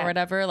thing or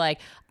whatever, like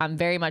I'm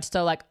very much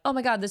so like, oh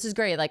my God, this is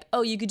great. Like,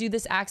 oh, you could do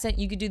this accent,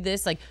 you could do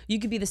this, like you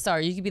could be the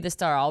star,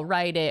 I'll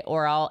write it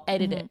or I'll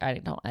edit it. I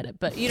don't edit,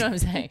 but you know what I'm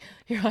saying?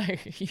 You're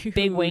like, you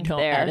Big wink don't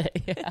there.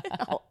 edit. Yeah.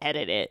 I'll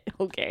edit it.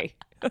 Okay.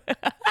 You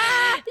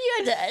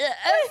had to edit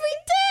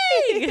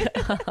everything.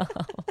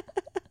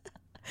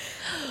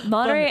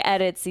 Monterey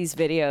edits these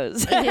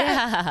videos.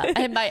 Yeah.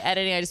 And by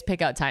editing, I just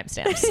pick out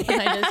timestamps.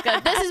 I just go,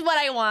 this is what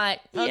I want.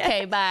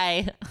 Okay,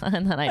 bye.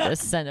 And then I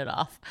just send it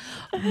off.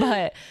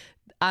 But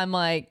I'm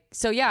like,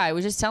 so yeah, I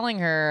was just telling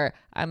her,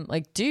 I'm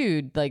like,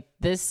 dude, like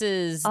this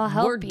is, I'll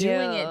help we're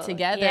doing you. it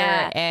together.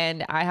 Yeah.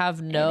 And I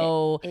have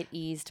no, It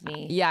eased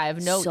me. yeah, I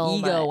have no so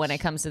ego much. when it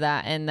comes to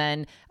that. And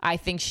then I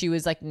think she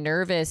was like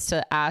nervous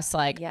to ask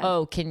like, Yeah.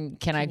 oh, can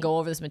I go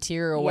over this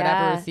material or whatever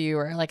Yeah. with you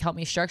or like help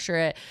me structure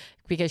it?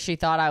 Because she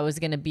thought I was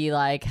going to be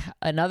like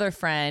another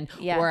friend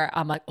where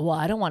I'm like, well,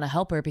 I don't want to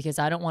help her because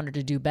I don't want her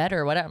to do better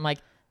or whatever. I'm like,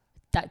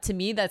 that to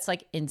me, that's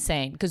like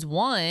insane. Because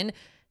one,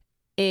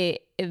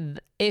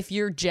 if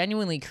you're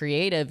genuinely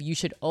creative, you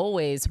should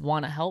always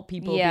want to help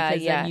people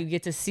because then you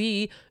get to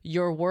see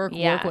your work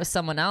work with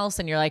someone else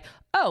and you're like,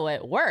 oh,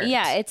 it worked.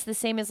 Yeah, it's the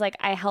same as like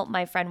I help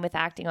my friend with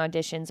acting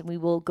auditions and we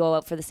will go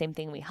out for the same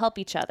thing. We help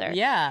each other.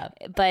 Yeah.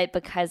 But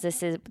because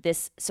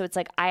so it's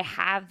like I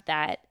have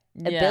that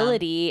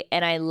ability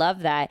and I love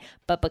that,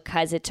 but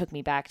because it took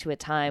me back to a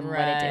time when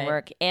it didn't Right.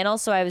 work. And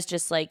also I was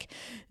just like,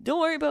 don't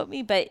worry about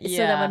me. But so then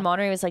Yeah. when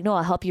Monterey was like, no,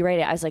 I'll help you write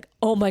it, I was like,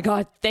 oh my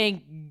God,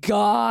 thank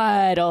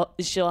God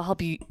she'll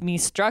help me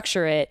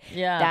structure it.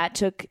 Yeah. That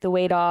took the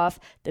weight off,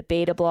 the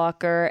beta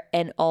blocker,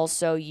 and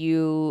also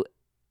you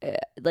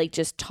like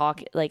just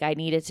talk, like I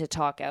needed to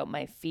talk out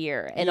my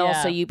fear. And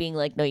also you being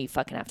like, no, you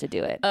fucking have to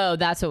do it. Oh,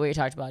 that's what we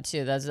talked about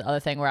too. That's the other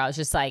thing where I was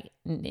just like,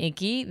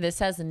 Nikki, this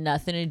has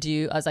nothing to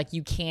do. I was like,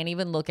 you can't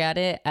even look at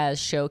it as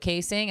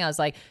showcasing. I was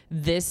like,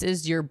 this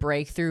is your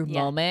breakthrough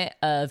moment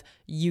of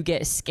you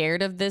get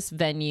scared of this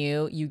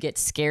venue, you get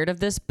scared of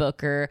this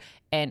booker,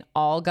 and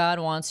all God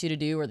wants you to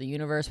do, or the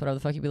universe, whatever the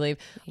fuck you believe,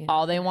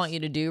 all they want you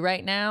to do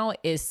right now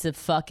is to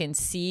fucking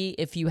see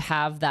if you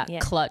have that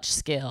clutch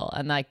skill.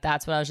 And like,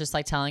 that's what I was just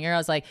like telling her. I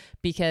was like,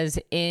 because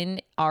in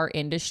our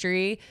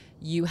industry,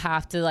 you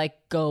have to like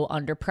go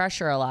under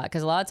pressure a lot.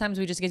 Cause a lot of times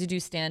we just get to do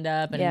stand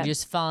up and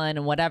just fun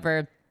and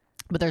whatever.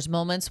 But there's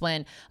moments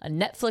when a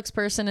Netflix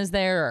person is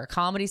there or a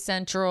Comedy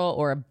Central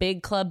or a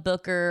big club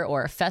booker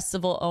or a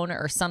festival owner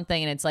or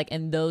something. And it's like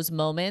in those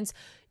moments,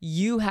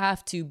 you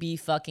have to be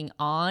fucking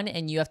on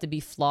and you have to be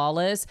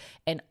flawless.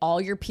 And all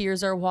your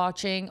peers are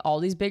watching. All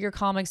these bigger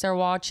comics are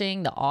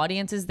watching. The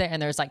audience is there.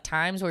 And there's like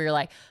times where you're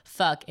like,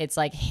 fuck, it's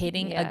like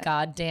hitting a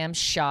goddamn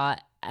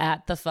shot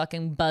at the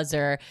fucking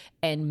buzzer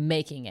and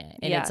making it.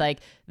 And it's like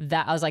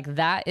that. I was like,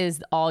 that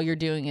is all you're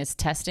doing is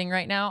testing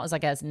right now. I was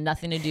like, it has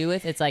nothing to do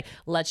with, it's like,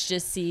 let's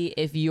just see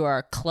if you are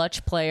a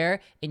clutch player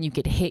and you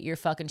could hit your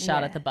fucking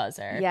shot at the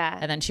buzzer. Yeah.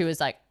 And then she was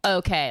like,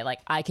 okay, like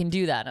I can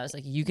do that. And I was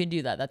like, you can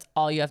do that. That's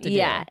all you have to do.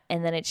 Yeah.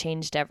 And then it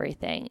changed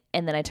everything.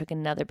 And then I took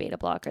another beta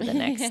blocker the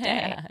next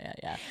day.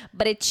 Yeah.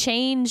 But it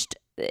changed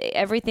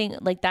everything.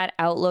 Like that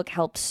outlook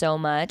helped so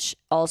much.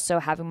 Also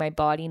having my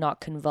body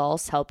not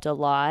convulse helped a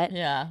lot.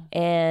 Yeah.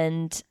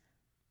 And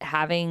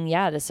having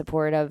the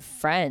support of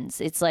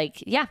friends. It's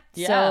like, Yeah.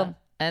 So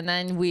And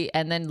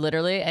then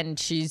literally, and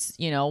she's,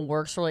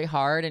 works really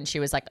hard. And she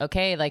was like,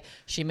 okay, like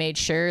she made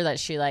sure that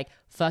she like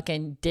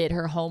fucking did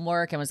her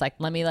homework and was like,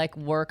 let me like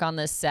work on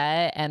this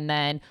set. And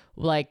then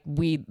like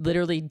we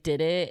literally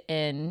did it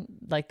in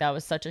like, that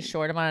was such a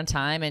short amount of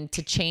time. And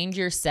to change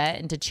your set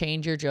and to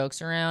change your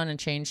jokes around and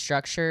change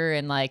structure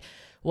and like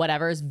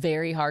whatever is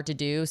very hard to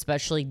do,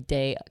 especially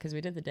because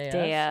we did the day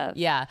of.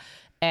 Yeah.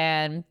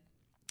 And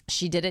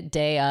she did it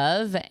day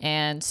of.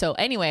 And so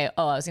anyway,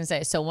 I was gonna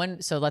say, so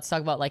let's talk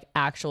about like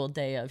actual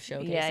day of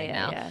showcasing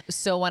now. Yeah.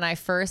 So when I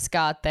first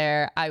got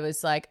there, I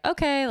was like,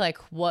 okay, like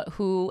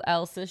who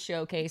else is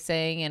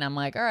showcasing? And I'm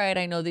like, all right,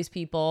 I know these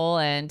people.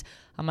 And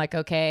I'm like,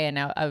 okay. And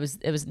now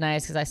it was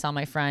nice because I saw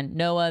my friend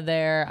Noah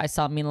there. I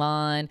saw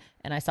Milan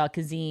and I saw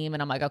Kazim,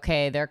 and I'm like,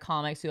 okay, they're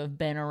comics who have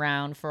been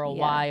around for a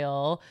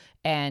while.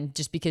 And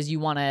just because you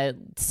want to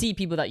see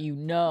people that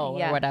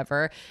or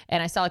whatever.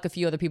 And I saw like a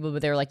few other people,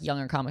 but they were like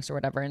younger comics or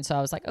whatever. And so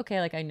I was like,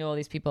 okay, like I know all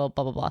these people,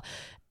 blah, blah, blah.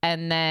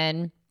 And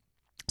then,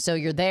 so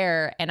you're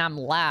there and I'm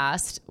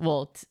last.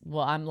 Well,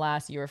 I'm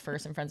last. You were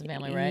first in Friends and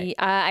Family, right?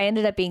 I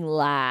ended up being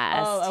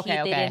last. Oh,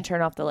 okay, They didn't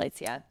turn off the lights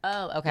yet.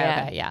 Oh,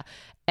 okay, yeah.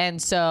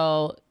 And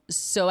so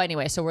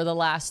anyway, so we're the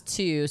last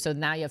two. So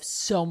now you have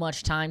so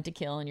much time to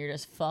kill and you're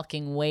just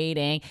fucking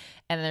waiting.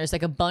 And then there's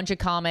like a bunch of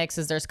comics.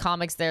 There's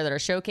comics there that are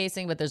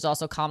showcasing, but there's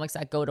also comics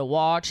that go to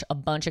watch, a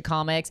bunch of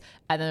comics.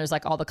 And then there's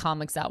like all the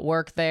comics that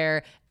work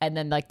there and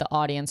then like the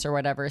audience or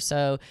whatever.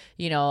 So,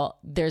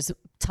 there's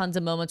tons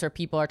of moments where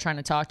people are trying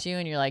to talk to you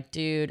and you're like,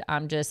 dude,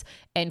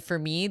 and for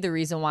me, the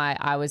reason why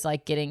I was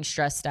like getting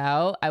stressed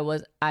out, I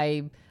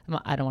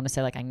don't want to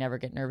say like I never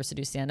get nervous to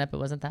do stand up. It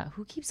wasn't that.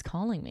 Who keeps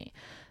calling me?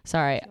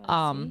 Sorry.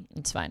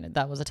 It's fine.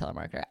 That was a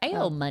telemarketer. I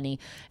owe money.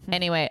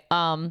 Anyway,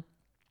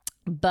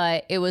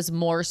 but it was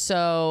more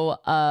so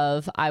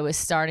of I was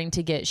starting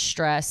to get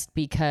stressed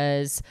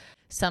because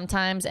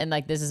sometimes, and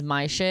like this is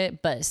my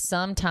shit, but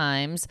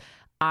sometimes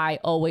I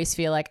always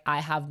feel like I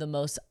have the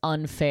most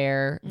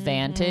unfair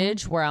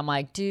vantage where I'm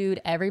like,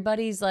 dude,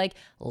 everybody's like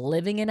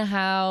living in a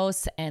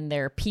house and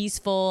they're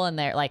peaceful and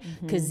they're like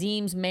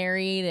Kazim's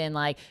married and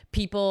like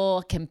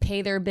people can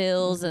pay their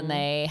bills and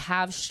they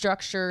have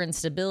structure and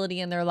stability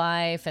in their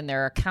life and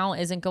their account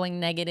isn't going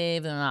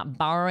negative and they're not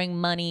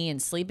borrowing money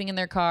and sleeping in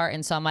their car.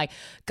 And so I'm like,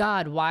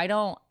 God, why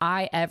don't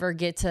I ever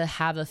get to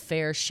have a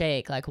fair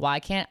shake? Like, why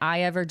can't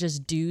I ever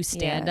just do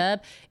stand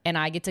up and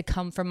I get to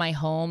come from my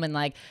home and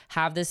like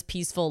have this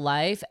peaceful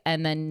life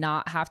and then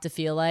not have to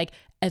feel like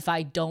if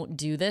I don't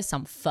do this,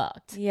 I'm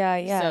fucked.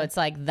 Yeah. So it's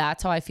like,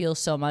 that's how I feel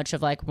so much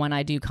of like when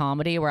I do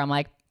comedy where I'm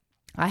like,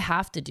 I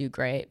have to do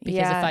great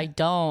because if I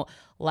don't,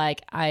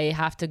 like I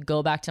have to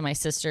go back to my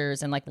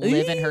sister's and like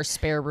live in her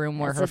spare room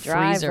where her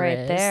freezer right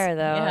is. there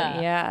though.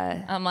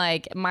 Yeah. I'm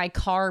like, my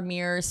car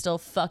mirror is still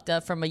fucked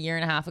up from a year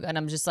and a half ago. And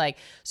I'm just like,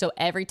 so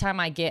every time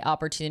I get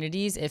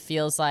opportunities, it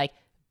feels like,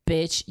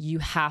 bitch, you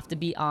have to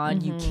be on.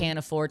 You can't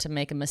afford to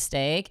make a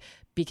mistake.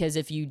 Because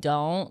if you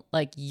don't,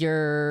 like,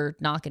 you're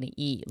not going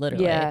to eat,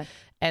 literally. Yeah.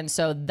 And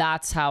so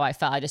that's how I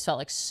felt. I just felt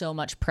like so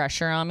much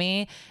pressure on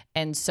me.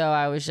 And so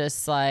I was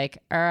just like,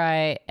 all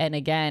right. And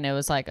again, it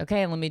was like,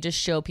 okay, let me just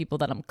show people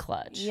that I'm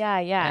clutch. Yeah.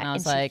 And I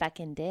was like, she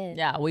fucking did.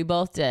 Yeah, we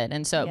both did.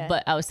 And so,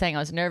 but I was saying I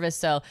was nervous.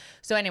 So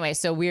anyway,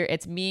 so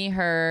it's me,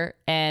 her,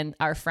 and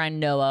our friend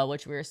Noah,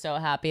 which we were so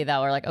happy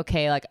that we're like,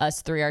 okay, like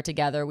us three are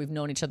together. We've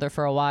known each other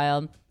for a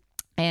while.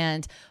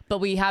 But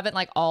we haven't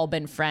like all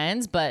been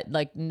friends, but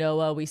like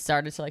Noah, we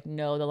started to like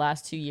know the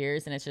last 2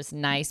 years and it's just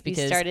nice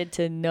because We started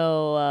to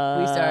know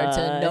him. We started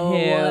to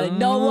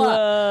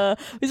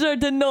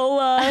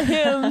know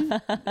him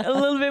a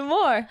little bit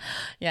more.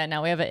 Yeah,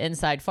 now we have an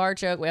inside fart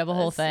joke. We have a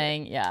whole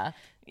thing. Yeah.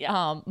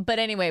 But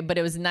anyway, but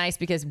it was nice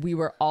because we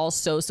were all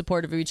so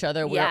supportive of each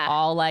other. We were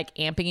all like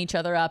amping each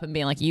other up and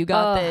being like, you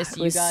got this,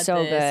 you got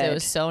so this. good. It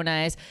was so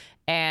nice.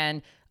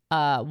 And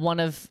one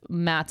of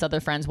Matt's other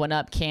friends went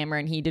up,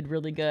 Cameron, he did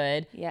really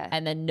good. Yeah.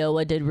 And then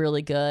Noah did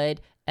really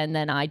good. And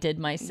then I did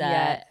my set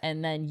Yeah.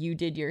 and then you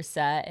did your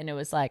set. And it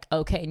was like,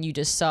 okay. And you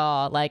just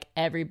saw like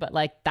everybody,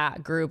 like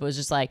that group was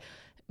just like,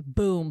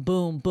 boom,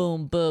 boom,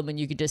 boom, boom. And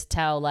you could just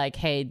tell like,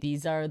 hey,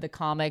 these are the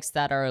comics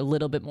that are a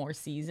little bit more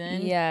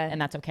seasoned. Yeah.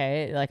 And that's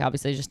okay. Like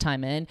obviously just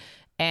time in.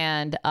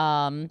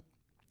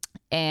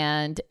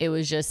 And it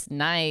was just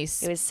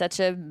nice. It was such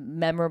a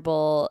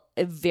memorable,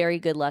 a very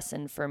good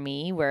lesson for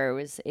me where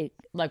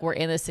Like we're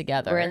in this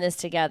together. we're in this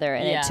together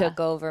and Yeah. it took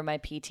over my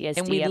PTSD.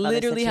 And we of other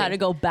literally had to situations.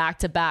 go back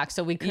to back.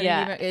 So we couldn't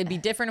Yeah. even, it'd be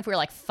different if we were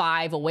like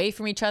 5 away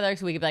from each other.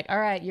 So we could be like, all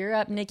right, you're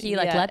up, Nikki.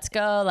 Like, Yeah. let's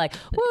go. Like,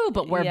 woo.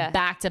 But we're Yeah.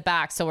 back to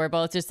back. So we're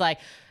both just like,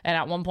 and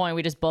at one point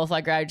we just both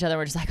like grabbed each other.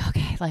 We're just like,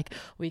 okay, like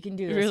we can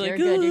do this. We're You're like,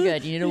 good. You're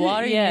good. You need a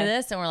water. You Yeah. need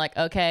this. And we're like,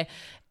 okay.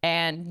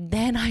 And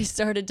then I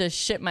started to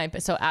shit my,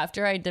 so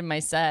after I did my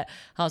set,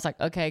 I was like,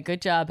 okay,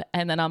 good job.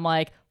 And then I'm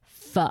like,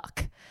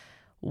 fuck.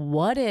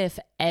 What if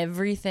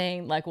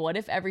everything, like, what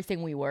if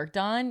everything we worked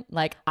on,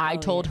 like, I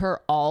told her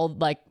all,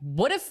 like,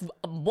 what if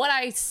what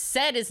I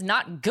said is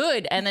not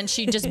good, and then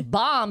she just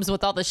bombs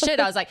with all the shit?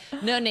 I was like,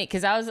 no, Nate,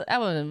 because I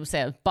wouldn't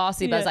say I was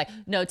bossy, but I was like,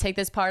 no, take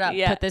this part out,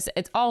 put this.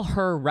 It's all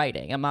her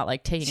writing. I'm not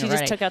like taking She her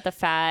just writing. took out the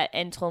fat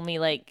and told me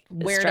like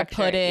the Where to structure.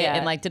 put it Yeah.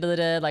 and like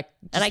like.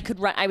 And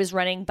I was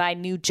running by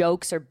new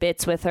jokes or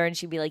bits with her, and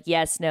she'd be like,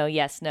 yes, no,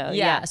 yes, no.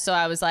 Yeah. So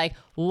I was like,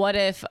 what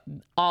if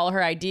all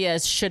her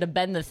ideas should have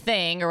been the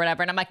thing or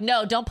whatever? And I'm like,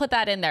 no, don't put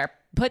that in there.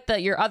 Put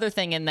your other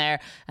thing in there.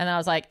 And then I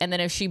was like, and then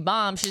if she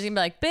bombs, she's gonna be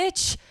like,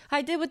 bitch,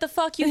 I did what the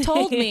fuck you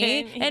told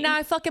me, and now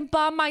I fucking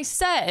bombed my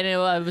set. And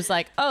I was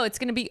like, oh, it's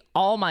gonna be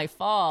all my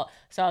fault.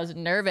 So I was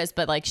nervous,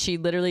 but like she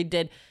literally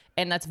did.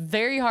 And that's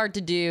very hard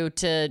to do,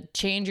 to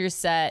change your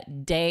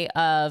set day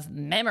of,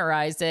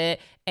 memorize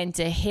it, and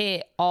to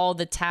hit all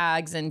the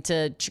tags, and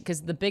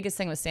because the biggest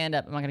thing with stand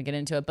up, I'm not going to get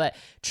into it, but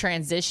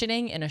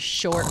transitioning in a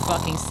short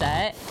fucking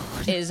set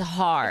is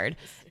hard.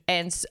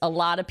 And a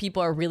lot of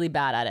people are really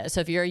bad at it. So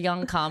if you're a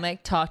young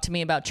comic, talk to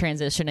me about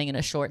transitioning in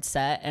a short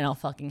set and I'll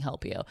fucking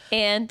help you.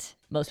 And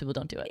Most people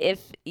don't do it. if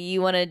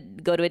you want to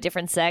go to a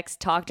different sex,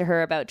 talk to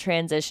her about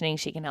transitioning.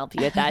 She can help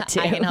you with that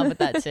too. I can help with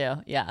that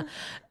too. Yeah.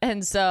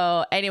 And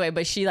so anyway,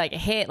 but she like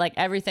hit, like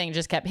everything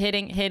just kept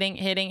hitting.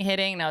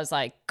 And I was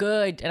like,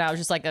 good. And I was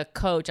just like a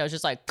coach. I was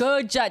just like,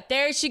 good shot.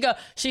 There she go.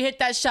 She hit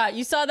that shot.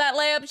 You saw that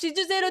layup. She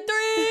just hit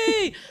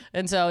a 3.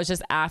 And so it was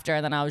just after.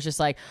 And then I was just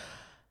like,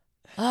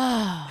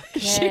 oh, okay.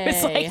 She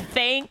was like,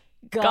 thank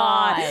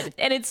God.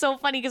 And it's so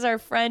funny because our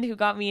friend who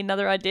got me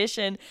another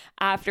audition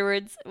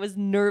afterwards was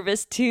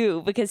nervous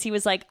too, because he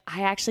was like,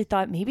 I actually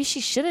thought maybe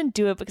she shouldn't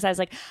do it, because I was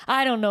like,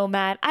 I don't know,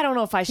 Matt. I don't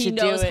know if I should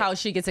do it. He knows how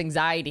she gets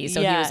anxiety. So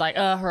he Yeah. was like,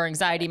 her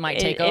anxiety might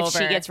take if over.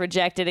 she gets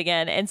rejected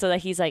again. And so that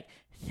he's like,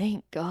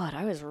 thank God,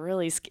 I was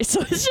really scared.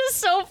 So it's just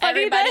so funny.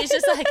 Everybody's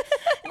that- just like,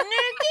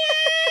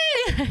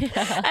 Nikki!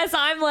 as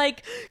I'm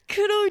like,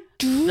 could I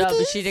do No, this?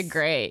 but she did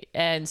great.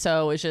 And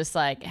so it was just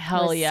like,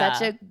 hell It was yeah.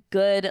 such a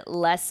good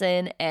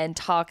lesson, and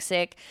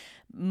toxic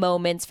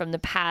moments from the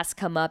past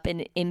come up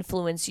and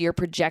influence your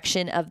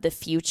projection of the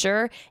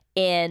future.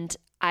 And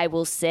I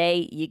will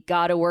say, you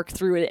got to work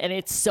through it, and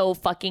it's so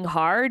fucking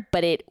hard,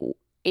 but it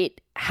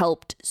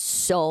helped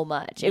so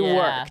much. It Yeah.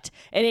 worked,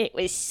 and it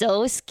was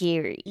so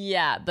scary.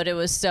 Yeah, but it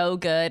was so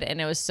good,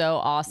 and it was so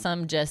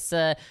awesome just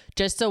to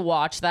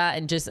watch that,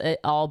 and just it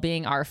all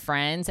being our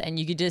friends. And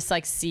you could just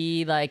like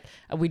see, like,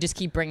 we just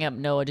keep bringing up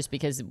Noah just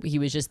because he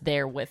was just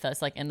there with us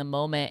like in the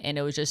moment, and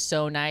it was just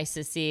so nice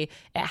to see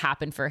it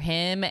happen for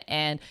him.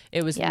 And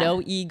it was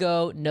no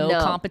ego, no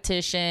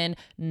competition,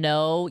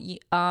 no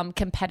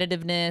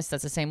competitiveness,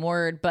 that's the same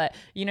word, but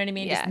you know what I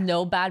mean, just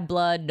no bad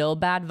blood, no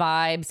bad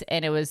vibes.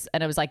 And it was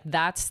like,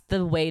 that's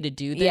the way to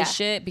do this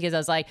shit, because I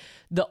was like,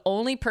 the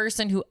only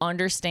person who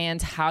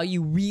understands how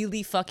you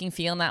really fucking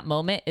feel in that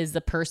moment is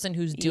the person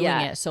who's doing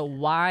it. So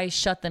why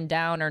shut them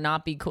down or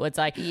not be cool? It's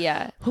like,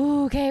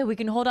 okay, we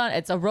can hold on.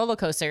 It's a roller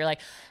coaster. You're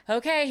like,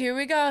 okay, here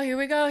we go. But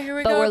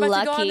we're About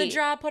to go on the lucky.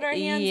 drop, put our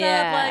hands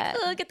up,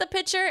 like, look at the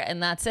picture,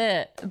 and that's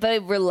it.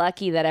 But we're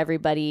lucky that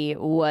everybody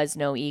was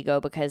no ego,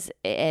 because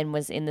and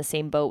was in the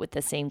same boat with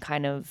the same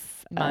kind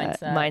of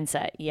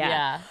mindset.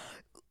 Yeah.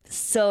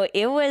 So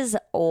it was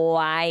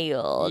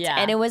wild. Yeah.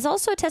 And it was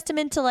also a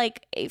testament to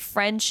like a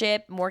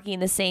friendship, working in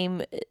the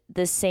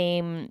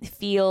same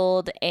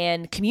field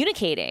and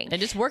communicating.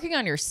 And just working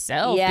on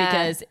yourself, Yeah.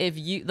 because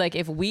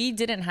if we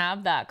didn't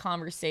have that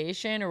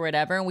conversation or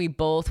whatever, and we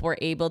both were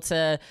able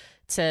to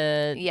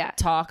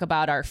talk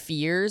about our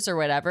fears or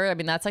whatever, I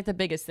mean, that's like the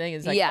biggest thing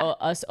is like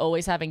us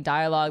always having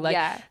dialogue. Like,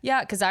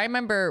 because I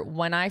remember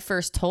when I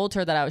first told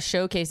her that I was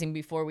showcasing,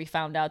 before we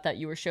found out that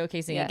you were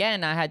showcasing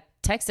again, I had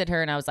texted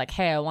her and I was like,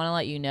 hey, I want to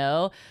let you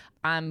know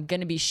I'm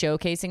going to be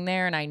showcasing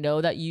there, and I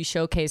know that you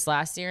showcased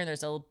last year, and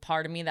there's a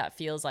part of me that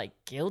feels like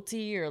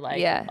guilty or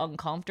like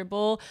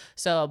uncomfortable.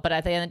 So, but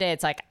at the end of the day,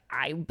 it's like,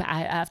 I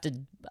have to,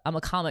 I'm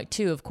a comic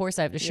too. Of course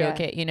I have to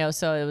showcase, you know?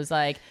 So it was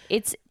like,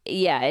 it's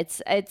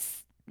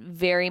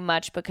very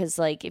much because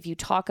like, if you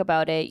talk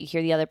about it, you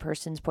hear the other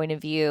person's point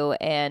of view,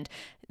 and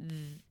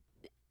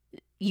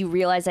you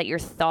realize that your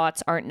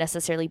thoughts aren't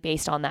necessarily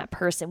based on that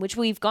person, which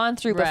we've gone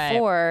through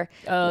before.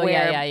 Oh,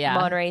 where yeah.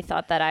 Monterey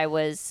thought that I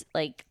was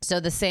like,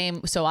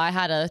 so I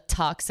had a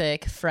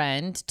toxic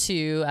friend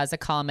too as a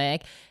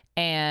comic,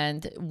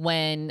 and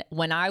when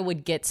I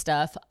would get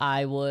stuff,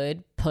 I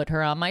would put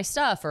her on my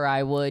stuff, or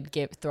I would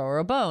throw her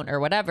a bone or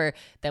whatever.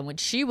 Then when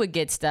she would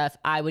get stuff,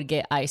 I would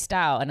get iced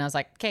out, and I was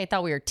like, okay, I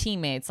thought we were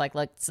teammates, like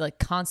let's like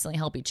constantly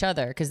help each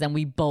other, because then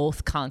we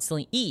both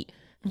constantly eat.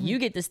 You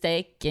get the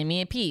steak, give me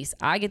a piece.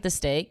 I get the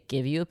steak,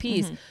 give you a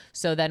piece.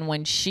 So then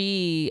when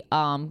she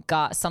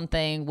got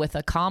something with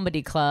a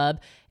comedy club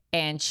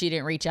and she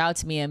didn't reach out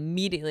to me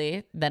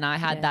immediately, then I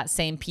had that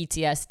same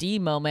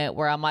PTSD moment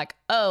where I'm like,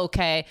 oh,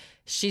 okay,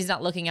 she's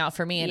not looking out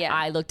for me, and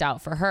I looked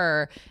out for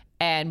her.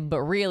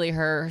 But really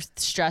her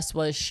stress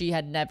was she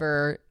had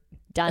never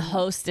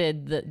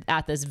hosted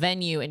at this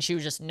venue, and she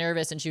was just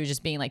nervous, and she was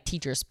just being like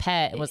teacher's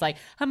pet, and was like,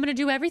 I'm gonna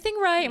do everything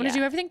right, I'm gonna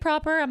do everything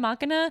proper, I'm not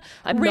gonna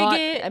rig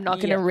it. I'm not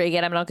gonna rig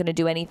it. I'm not gonna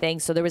do anything.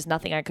 So there was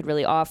nothing I could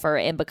really offer,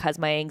 and because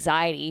my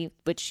anxiety,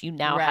 which you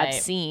now Right. have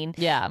seen,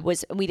 Yeah.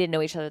 was we didn't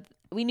know each other.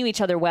 We knew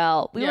each other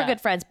well. We were Yeah.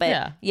 good friends,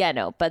 but Yeah.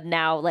 no. But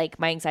now, like,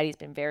 my anxiety's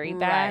been very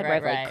bad. Where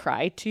I've right. like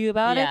cried to you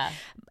about Yeah. it.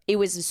 It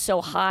was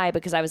so high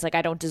because I was like,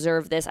 I don't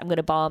deserve this. I'm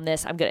gonna bomb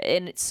this.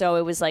 And so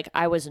it was like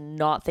I was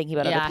not thinking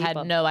about Yeah, other I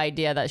people. had no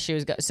idea that she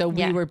was so we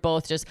Yeah. were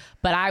both just,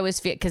 but I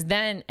was because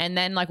then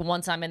like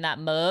once I'm in that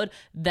mode,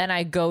 then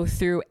I go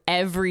through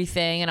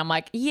everything, and I'm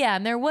like, yeah,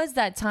 and there was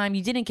that time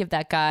you didn't give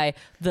that guy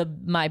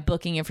my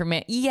booking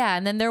information, yeah,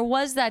 and then there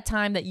was that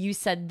time that you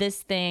said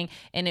this thing,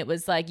 and it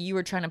was like you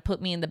were trying to put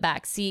me in the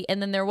back seat,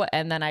 and then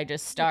and then I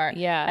just start,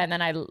 and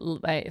then I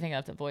think I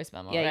left a voice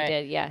memo, Yeah, right? you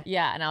did, yeah.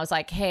 Yeah, and I was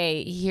like,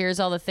 hey, here's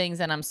all the things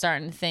that I'm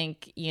starting to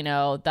think,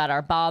 that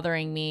are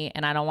bothering me,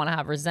 and I don't want to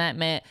have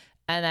resentment.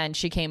 And then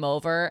she came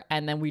over,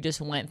 and then we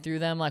just went through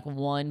them like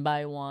one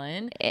by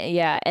one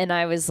Yeah, and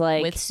I was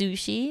like, with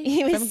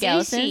sushi With from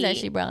Gelson's sushi. that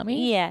she brought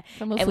me. Yeah,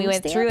 from a and we food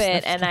went through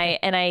stamp.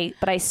 it,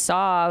 but I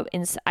saw,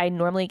 I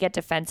normally get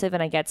defensive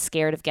and I get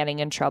scared of getting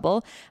in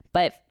trouble,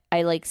 but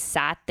I like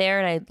sat there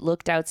and I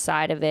looked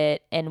outside of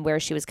it and where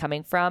she was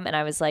coming from, and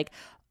I was like,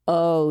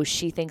 oh,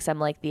 she thinks I'm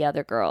like the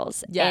other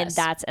girls. Yes.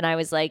 And I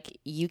was like,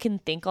 you can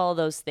think all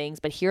those things,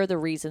 but here are the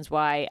reasons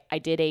why I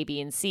did A,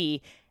 B, and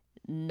C,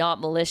 not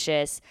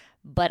malicious,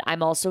 but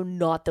I'm also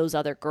not those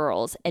other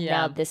girls. And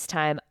now this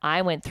time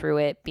I went through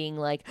it being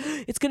like,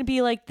 it's going to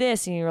be like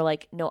this. And you're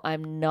like, no,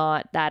 I'm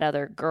not that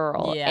other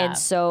girl. Yeah. And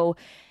so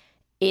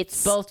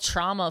it's both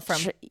trauma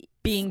from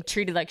being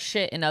treated like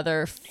shit in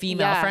other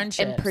female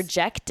friendships and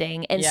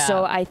projecting. And Yeah.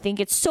 so I think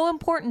it's so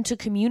important to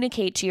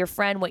communicate to your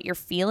friend what you're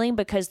feeling,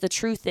 because the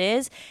truth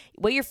is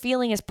what you're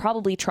feeling is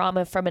probably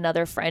trauma from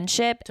another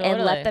friendship, and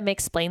Totally. let them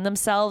explain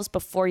themselves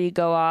before you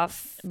go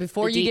off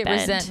before the you deep get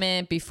end.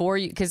 resentment, before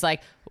you, because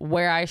like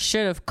where I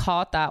should have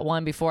caught that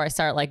one before I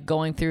start like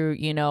going through,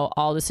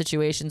 all the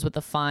situations with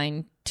the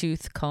fine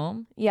tooth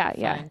comb. Yeah.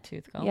 Fine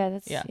tooth comb. Yeah.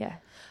 That's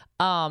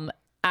yeah.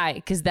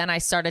 Because then I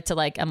started to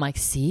like, I'm like,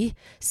 see,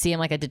 I'm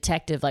like a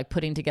detective, like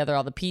putting together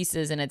all the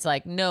pieces. And it's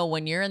like, no,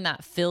 when you're in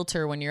that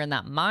filter, when you're in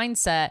that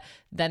mindset,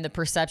 then the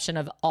perception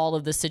of all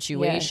of the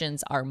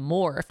situations are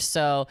morphed.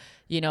 So,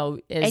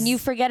 And you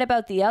forget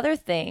about the other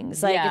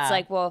things. Like, Yeah. it's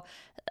like, well,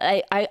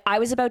 I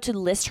was about to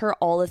list her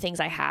all the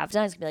things I have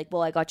done. I was gonna be like,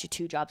 well, I got you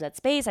 2 jobs at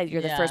Space.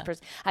 You're the Yeah. first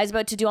person. I was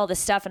about to do all this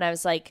stuff, and I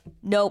was like,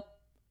 nope.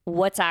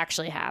 What's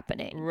actually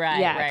happening? Right,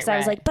 Yeah. right, Because I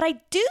was right. like, but I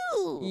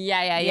do.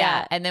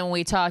 Yeah. And then when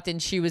we talked,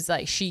 and she was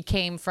like, she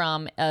came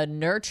from a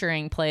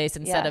nurturing place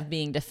instead Yeah. of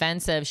being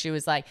defensive. She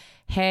was like,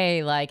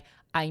 hey, like,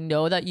 I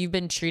know that you've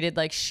been treated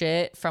like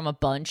shit from a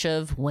bunch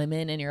of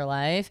women in your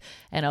life,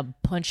 and a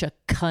bunch of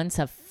cunts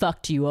have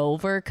fucked you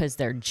over because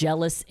they're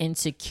jealous,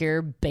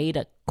 insecure,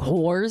 beta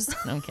whores.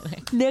 No, I'm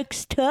kidding.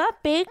 Next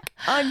topic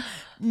on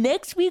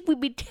next week, we'll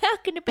be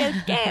talking about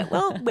that,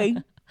 won't we?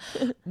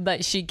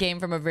 But she came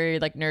from a very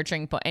like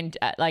nurturing point, and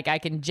like I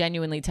can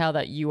genuinely tell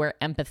that you were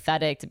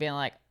empathetic to being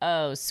like,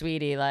 oh,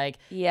 sweetie, like,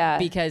 Yeah.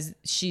 because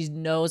she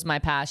knows my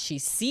past.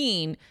 She's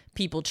seen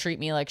people treat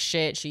me like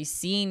shit. She's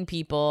seen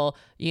people,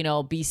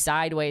 be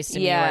sideways to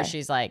me, Yeah. where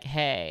she's like,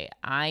 hey,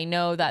 I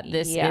know that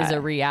this Yeah. is a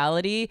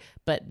reality,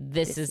 but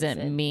this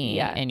isn't me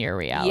yeah. in your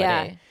reality.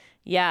 Yeah.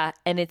 Yeah.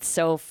 And it's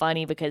so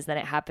funny because then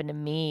it happened to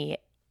me.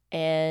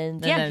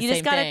 And yeah, then you just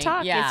same got to thing.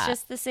 talk. Yeah. It's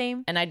just the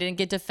same. And I didn't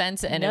get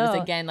defensive, and it was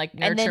No. again like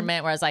And then-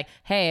 nurturement, where I was like,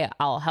 "Hey,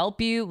 I'll help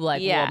you.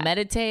 Like, Yeah. we'll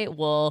meditate.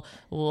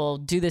 We'll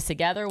do this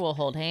together. We'll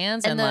hold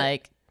hands." And, the-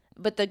 like,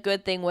 But the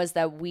good thing was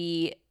that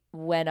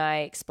when I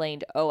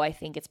explained, oh, I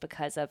think it's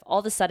because of, all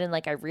of a sudden,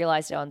 like, I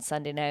realized it on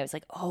Sunday night. I was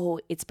like, oh,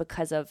 it's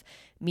because of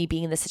me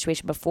being in this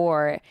situation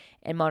before,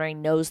 and Monterey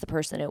knows the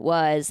person it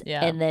was.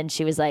 Yeah. And then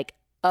she was like,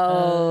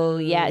 oh,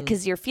 yeah,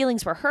 because your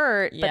feelings were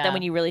hurt. But Yeah. then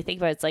when you really think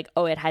about it, it's like,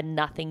 oh, it had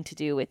nothing to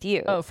do with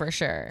you. oh, for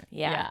sure,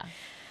 Yeah.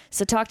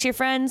 So talk to your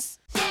friends.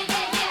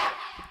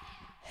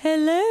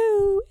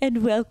 Hello,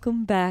 and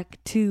welcome back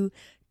to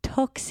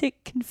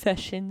Toxic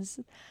Confessions.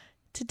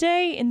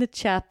 Today in the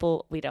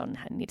chapel, we don't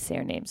need to say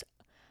our names.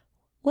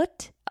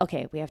 What?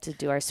 Okay, we have to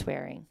do our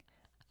swearing.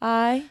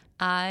 I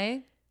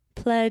I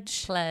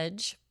pledge.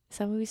 pledge. Is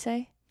that what we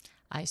say?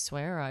 I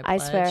swear. I I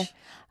pledge. swear.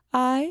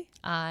 I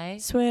I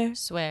swear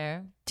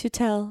swear to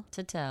tell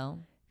to tell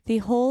the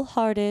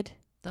wholehearted,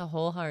 the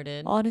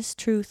wholehearted, honest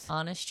truth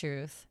honest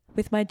truth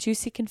with my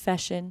juicy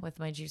confession, with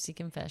my juicy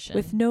confession,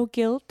 with no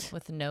guilt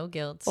with no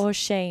guilt or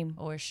shame.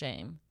 or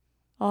shame.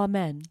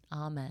 Amen.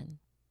 Amen.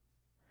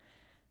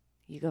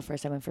 You go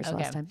first. I went first Okay.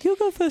 last time. You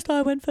go first.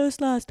 I went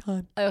first last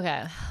time.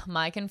 Okay,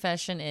 my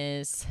confession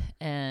is,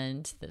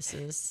 and this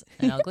is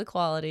an ugly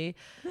quality,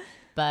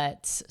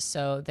 but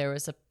so there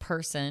was a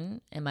person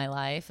in my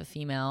life, a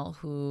female,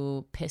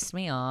 who pissed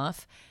me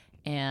off,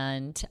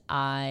 and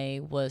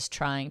I was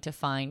trying to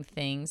find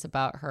things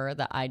about her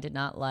that I did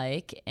not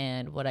like,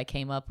 and what I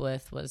came up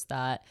with was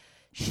that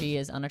she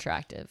is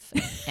unattractive,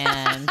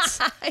 and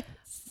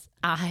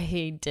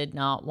I did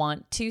not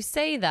want to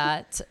say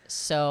that.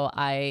 So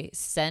I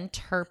sent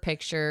her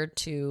picture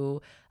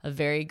to a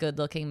very good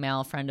looking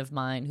male friend of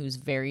mine who's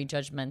very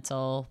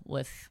judgmental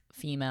with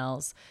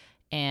females.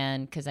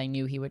 And because I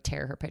knew he would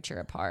tear her picture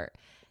apart.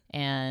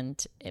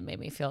 And it made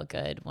me feel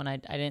good when I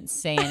didn't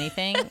say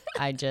anything.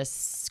 I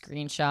just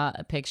screenshot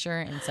a picture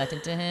and sent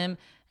it to him.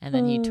 And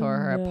then he tore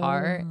her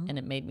apart and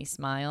it made me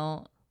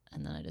smile.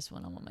 And then I just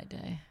went on with my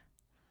day.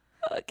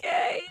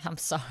 Okay. I'm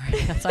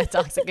sorry. That's my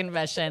toxic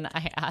confession.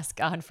 I ask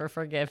God for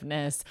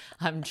forgiveness.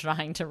 I'm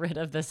trying to rid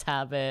of this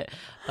habit,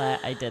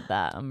 but I did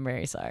that. I'm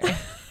very sorry.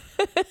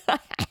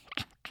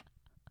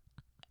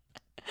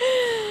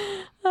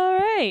 All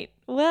right.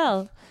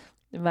 Well,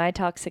 my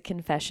toxic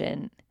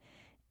confession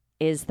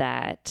is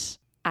that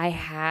I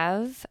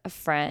have a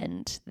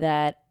friend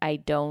that I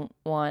don't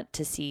want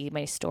to see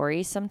my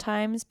stories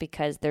sometimes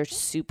because they're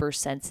super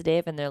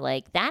sensitive and they're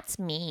like, that's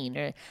mean,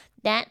 or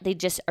that they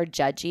just are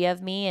judgy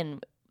of me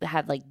and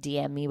have like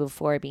DM me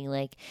before being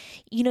like,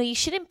 you know, you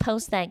shouldn't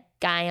post that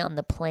guy on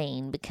the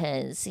plane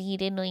because he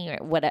didn't know he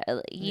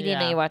didn't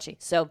know you're watching.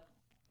 So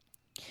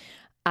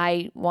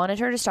I wanted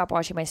her to stop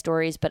watching my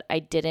stories, but I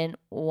didn't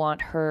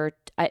want her.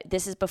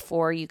 This is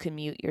before you can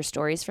mute your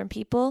stories from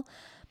people.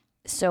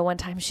 So one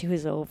time she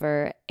was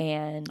over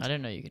and I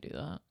didn't know you could do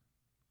that.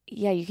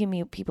 Yeah, you can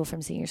mute people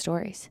from seeing your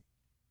stories.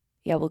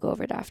 Yeah, we'll go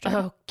over it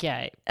after.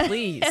 Okay,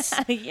 please.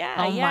 Yeah.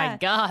 Oh my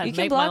God, You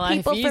can make block my life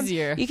people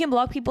easier. You can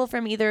block people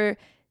from either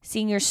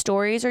seeing your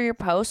stories or your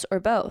posts or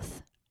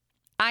both.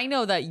 I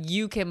know that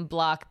you can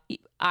block.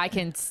 I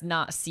can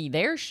not see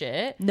their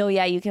shit. No,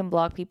 yeah, you can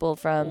block people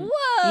from.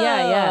 Whoa.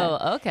 Yeah.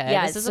 Okay.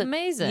 Yeah, This is so-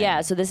 amazing. Yeah,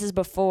 so this is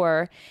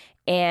before,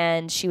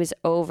 and she was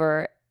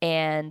over,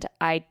 and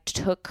I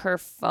took her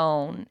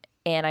phone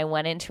and I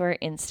went into her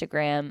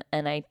Instagram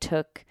and I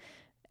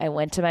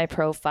went to my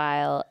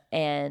profile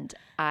and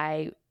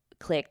I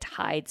clicked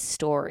hide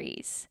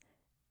stories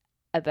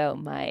about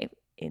my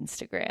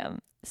Instagram.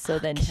 So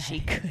then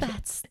she could.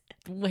 That's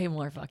way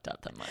more fucked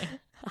up than mine.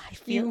 I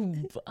feel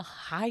You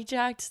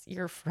hijacked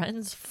your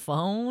friend's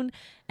phone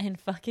and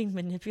fucking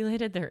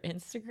manipulated their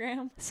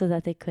Instagram? so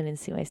that they couldn't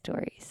see my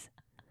stories.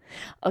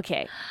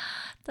 Okay.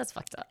 That's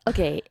fucked up.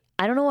 Okay.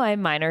 I don't know why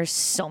mine are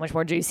so much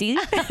more juicy.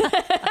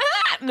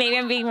 Maybe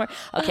I'm being more.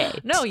 Okay.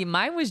 No,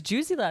 mine was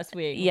juicy last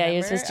week. Yeah,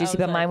 yours remember? was juicy,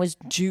 but mine was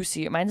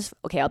juicier. Mine is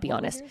okay. I'll be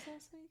honest. Yours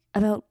last week?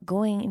 About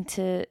going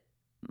into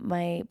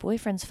my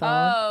boyfriend's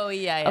phone. Oh,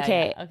 yeah.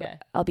 Okay. Yeah. Okay.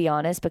 I'll be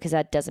honest because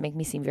that doesn't make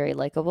me seem very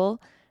likable.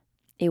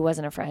 It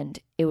wasn't a friend.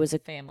 It was a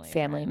family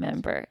friend.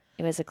 member.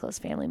 It was a close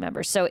family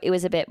member. So it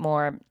was a bit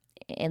more,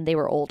 and they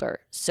were older.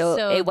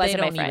 So it wasn't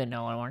they my don't friend. even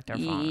know I worked their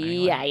phone.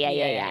 Yeah.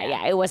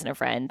 It wasn't a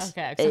friend.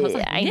 Okay, 'cause I was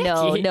like, I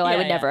know. Nikki. No, I Yeah,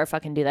 would yeah. never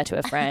fucking do that to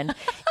a friend.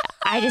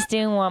 I just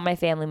didn't want my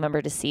family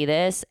member to see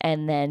this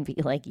and then be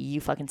like, you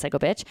fucking psycho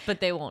bitch. But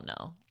they won't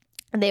know.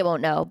 And they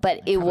won't know. But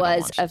it probably don't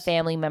was watch a this.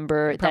 family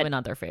member Probably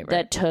not their favorite.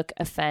 that took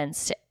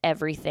offense to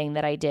everything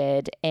that I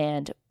did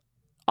and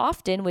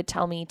often would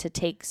tell me to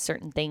take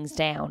certain things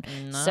down.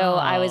 So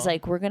I was No.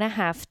 like, we're going to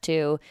have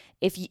to,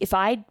 if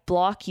I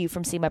block you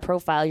from seeing my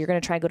profile, you're going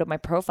to try and go to my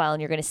profile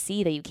and you're going to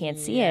see that you can't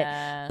see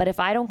Yeah. it. But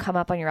if I don't come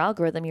up on your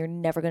algorithm, you're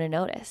never going to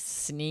notice.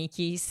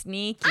 Sneaky.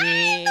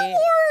 I'm the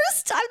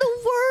worst. I'm the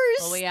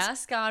worst. Well, we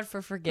ask God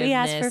for forgiveness. We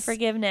ask for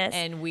forgiveness.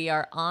 And we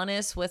are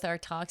honest with our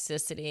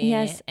toxicity.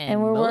 Yes,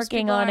 and we're most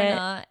working people on are it.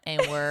 Not,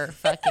 and we're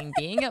fucking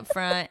being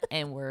upfront.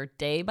 And we're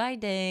day by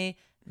day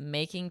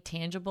making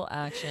tangible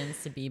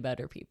actions to be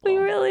better people. We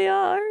really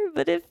are.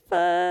 But if,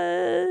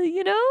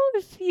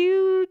 if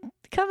you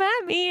come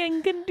at me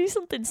and gonna do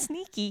something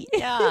sneaky.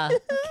 Yeah.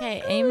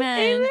 Okay.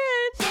 Amen.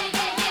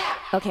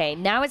 Okay,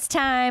 now it's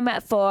time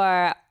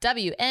for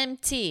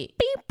WMT.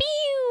 pew,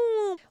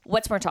 pew.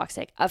 What's more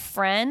toxic? A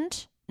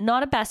friend,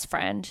 not a best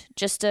friend,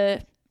 just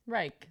a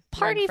Right.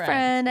 party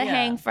friend, a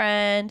hang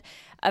friend,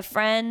 a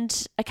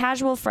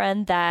casual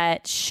friend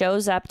that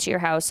shows up to your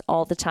house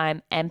all the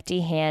time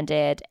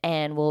empty-handed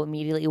and will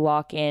immediately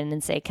walk in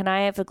and say, "Can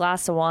I have a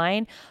glass of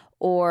wine?"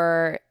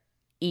 or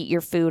eat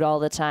your food all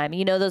the time.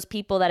 You know those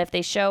people that if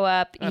they show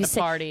up, At you a say,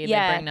 party,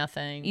 they bring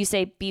nothing. You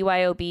say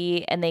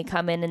BYOB and they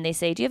come in and they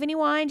say, "Do you have any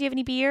wine? Do you have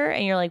any beer?"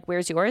 And you're like,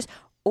 "Where's yours?"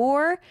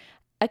 Or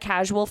a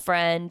casual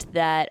friend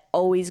that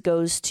always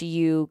goes to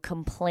you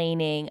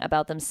complaining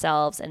about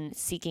themselves and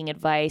seeking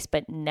advice,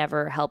 but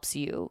never helps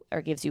you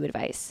or gives you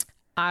advice.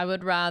 I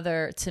would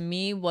rather, to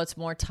me, what's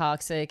more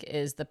toxic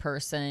is the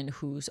person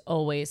who's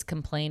always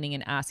complaining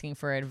and asking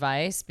for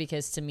advice,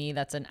 because to me,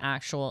 that's an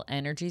actual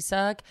energy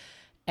suck.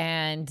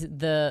 And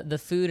the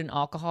food and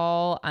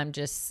alcohol, I'm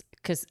just,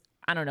 because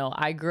I don't know,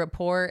 I grew up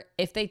poor.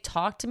 If they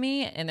talk to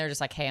me and they're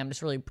just like, "Hey, I'm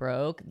just really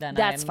broke," then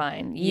That's I'm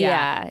fine.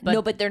 Yeah.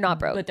 No, but they're not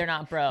broke. But they're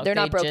not broke. They're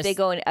not broke. just- They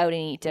go out and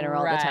eat dinner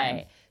all the time.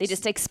 Right. They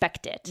just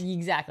expect it.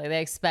 Exactly.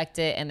 They expect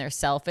it and they're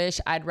selfish.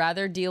 I'd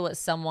rather deal with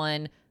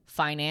someone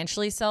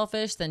financially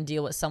selfish than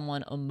deal with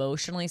someone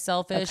emotionally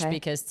selfish, Okay.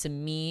 because to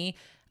me,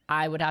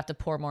 I would have to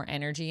pour more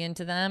energy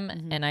into them.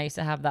 And I used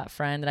to have that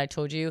friend that I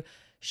told you.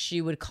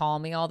 she would call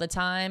me all the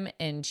time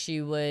and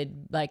she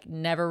would like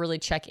never really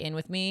check in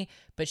with me,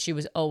 but she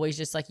was always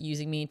just like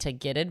using me to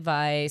get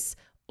advice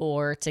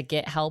or to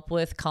get help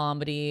with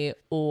comedy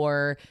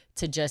or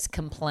to just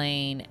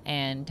complain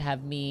and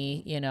have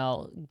me, you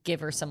know, give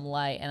her some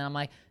light. And I'm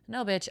like,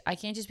 no, bitch, I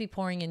can't just be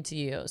pouring into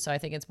you. So I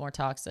think it's more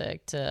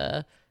toxic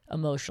to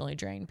emotionally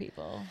drain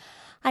people.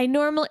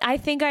 I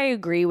think I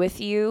agree with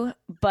you,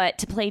 but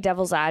to play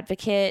devil's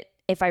advocate,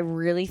 if I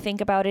really think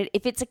about it,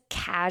 if it's a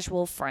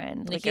casual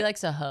friend, Nikki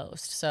likes to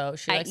host. So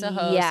she likes to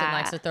host and yeah.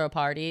 likes to throw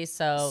parties.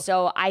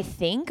 So I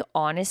think,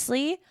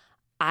 honestly,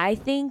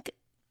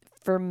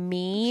 for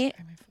me,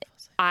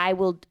 I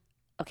will.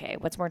 Okay,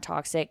 what's more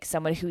toxic?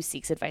 Someone who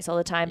seeks advice all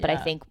the time. But I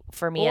Yeah. think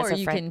for me as or a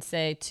you friend, can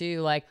say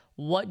too, like,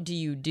 what do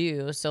you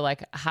do? So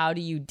like, how do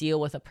you deal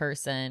with a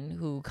person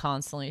who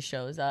constantly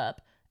shows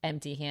up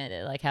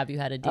empty-handed? Like, have you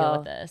had to deal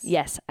with this?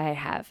 yes, I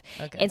have.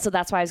 Okay. And so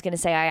that's why I was going to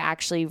say I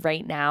actually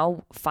right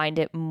now find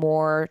it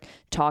more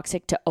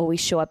toxic to always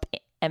show up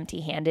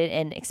empty-handed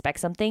and expect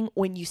something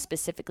when you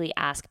specifically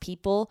ask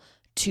people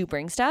to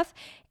bring stuff.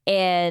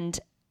 And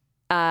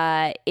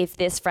if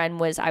this friend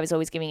I was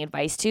always giving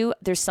advice to,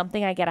 there's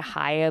something I get a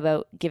high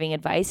about giving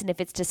advice. And if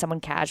it's to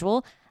someone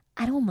casual,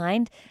 I don't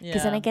mind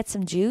because then Yeah. I get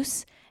some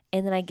juice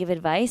and then I give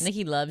advice.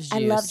 Nikki loves juice. I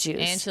love juice.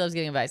 And she loves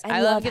giving advice. I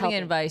I love love giving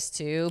helping. advice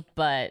too,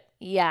 but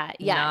Yeah.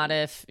 not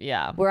if,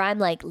 yeah. Where I'm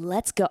like,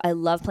 let's go. I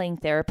love playing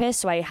therapist,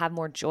 so I have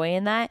more joy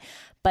in that.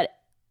 But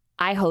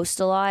I host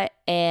a lot,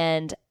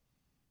 and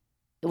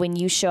when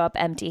you show up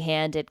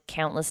empty-handed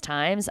countless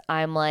times,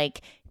 I'm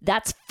like,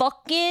 that's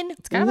fucking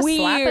kind of a weird.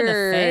 slap in the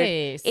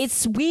face.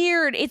 It's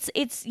weird. It's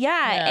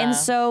yeah. Yeah. And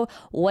so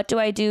what do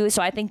I do?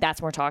 So I think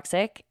that's more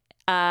toxic.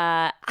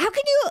 How are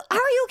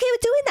you okay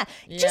with doing that?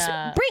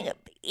 Yeah.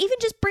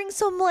 Just bring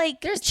some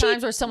like There's cheap-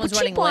 times where someone's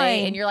cheap running wine.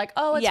 late and you're like,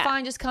 oh, it's Yeah.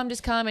 fine. Just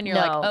come. And you're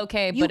No. like,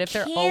 okay. You But if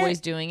they're can't always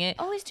doing it,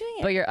 always doing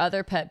it. But your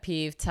other pet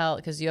peeve,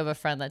 because you have a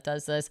friend that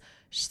does this.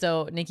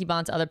 So Nikki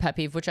Bond's other pet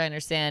peeve, which I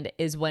understand,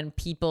 is when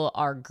people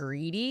are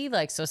greedy.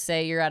 Like, so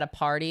say you're at a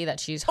party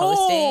that she's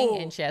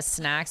hosting and she has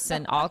snacks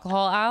and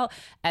alcohol out,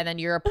 and then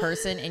you're a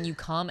person and you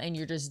come and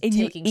you're just And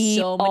you taking eat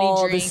so all many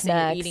the drinks and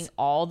snacks. you're eating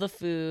all the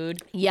food.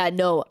 Yeah,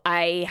 no,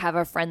 I have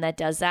a friend that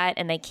does that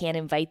and I can't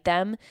invite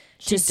them.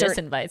 She to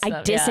disinvites I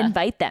them, yeah.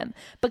 disinvite them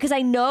because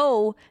I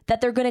know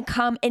that they're going to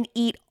come and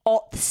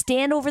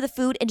stand over the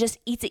food and just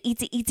eats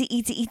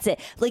it.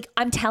 Like,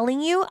 I'm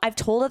telling you, I've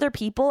told other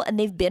people and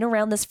they've been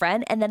around this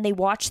friend and then they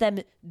watch them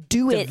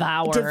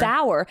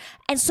devour.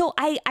 And so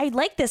I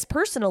like this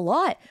person a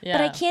lot, but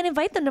I Yeah. can't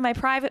invite them to my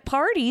private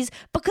parties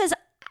because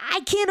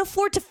I can't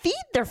afford to feed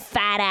their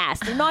fat ass.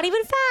 They're not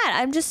even fat.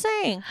 I'm just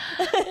saying.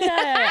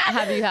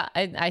 Have you?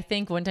 I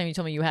think one time you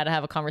told me you had to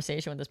have a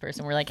conversation with this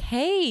person. We're like,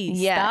 hey,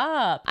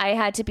 stop. I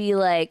had to be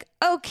like,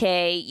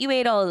 okay, you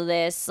ate all of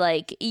this.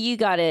 Like, you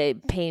got to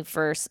pay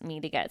for me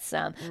to get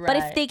some. But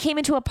if Right. they came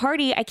into a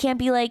party, I can't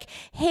be like,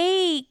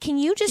 hey, can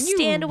you just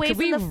stand away Could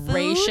from we the food?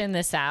 ration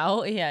this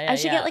out? Yeah, I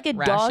should get like a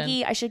Ration.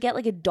 doggy. I should get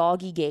like a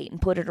doggy gate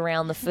and put it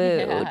around the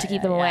food to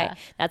keep them away. yeah.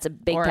 That's a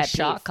big Or a pet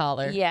shock peeve.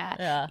 collar.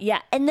 Yeah.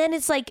 Yeah. And then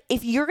it's like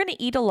if you're gonna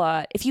eat a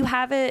lot, if you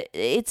have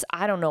it's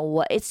I don't know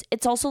what it's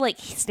also like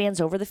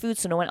stands over the food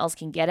so no one else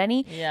can get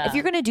any. Yeah. If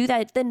you're gonna do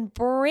that, then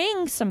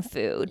bring some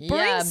food. Bring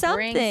Yeah,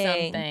 something. bring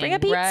something. Bring a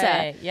pizza.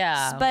 Right,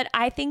 yeah. But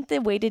I think the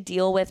way to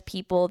deal with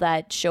people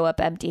that show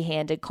up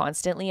empty-handed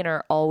constantly and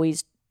are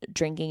always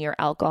drinking your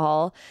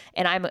alcohol,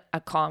 and I'm a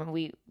common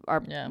we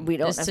don't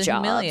Just have to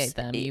jobs. humiliate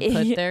them. You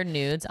put their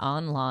nudes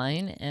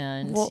online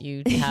and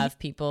you have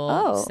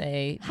people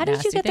say how did you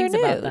nasty get their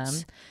things about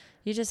nudes? them.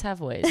 You just have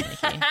ways,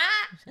 Nikki.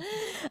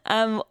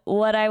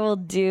 What I will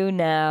do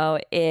now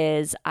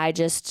is I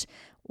just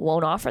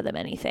won't offer them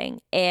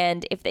anything.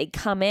 And if they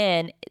come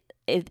in,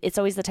 it's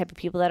always the type of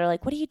people that are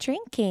like, what are you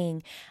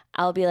drinking?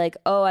 I'll be like,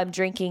 oh, I'm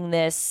drinking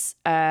this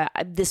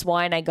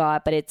wine I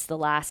got, but it's the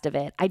last of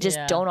it. I just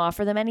Yeah. don't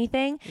offer them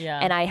anything. Yeah.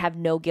 And I have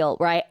no guilt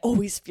where I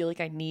always feel like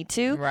I need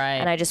to. Right.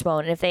 And I just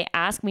won't. And if they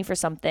ask me for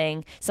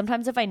something,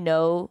 sometimes if I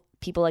know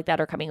people like that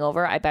are coming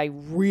over, I buy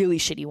really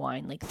shitty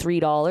wine, like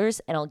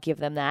 $3, and I'll give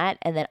them that.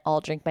 And then I'll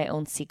drink my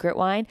own secret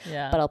wine,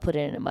 Yeah. but I'll put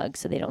it in a mug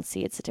so they don't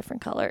see it's a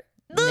different color.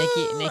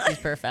 Nikki's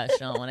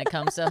professional when it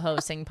comes to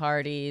hosting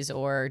parties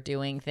or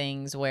doing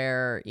things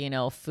where,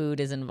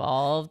 food is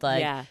involved. Like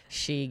Yeah.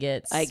 she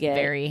gets I get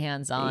it. very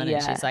hands-on Yeah.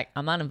 and she's like,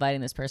 I'm not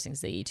inviting this person because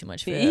they eat too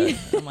much food.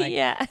 I'm like,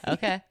 Yeah.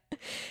 okay.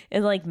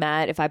 And like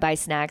Matt, if I buy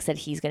snacks that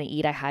he's gonna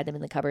eat, I hide them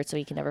in the cupboard so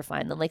he can never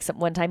find them. Like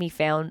one time he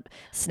found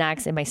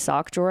snacks in my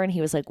sock drawer and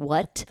he was like,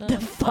 "What the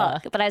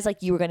fuck?" But I was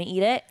like, "You were gonna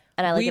eat it,"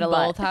 and I like We it a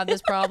lot. both have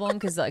this problem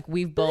because like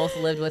we've both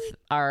lived with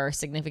our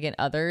significant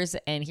others,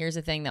 and here's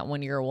the thing: that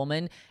when you're a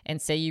woman and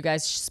say you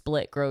guys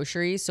split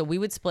groceries, so we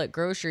would split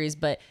groceries,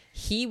 but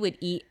he would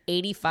eat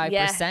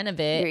 85% of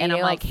it, You're and I'm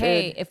eating all like,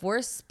 hey, food. if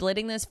we're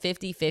splitting this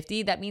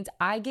 50-50, that means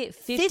I get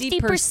 50%,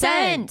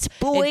 50%.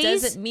 boys. It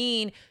doesn't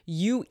mean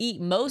you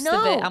eat most of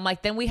No. it. I'm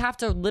like, then we have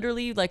to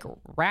literally like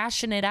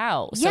ration it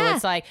out. So Yeah.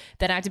 it's like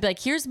then I have to be like,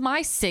 here's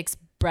my 6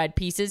 bread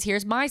pieces.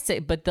 Here's my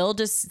six. But they'll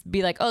just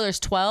be like, oh, there's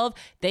 12.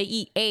 They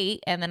eat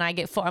 8, and then I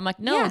get 4. I'm like,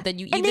 no, then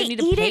you either need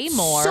to pay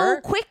more. So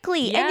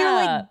quickly. And you're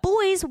Yeah. like,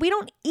 boys, we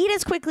don't eat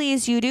as quickly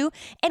as you do.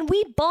 And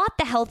we bought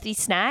the healthy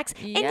snacks.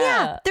 And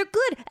Yeah. they're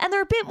good. And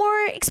they're a bit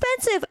more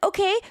expensive.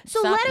 Okay.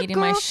 So Stop let a eating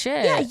girl. my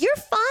shit. Yeah, you're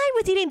fine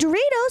with eating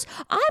Doritos.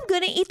 I'm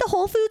going to eat the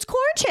Whole Foods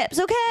corn chips.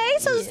 Okay.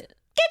 So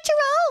get your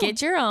own.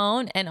 Get your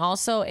own. And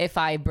also, if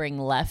I bring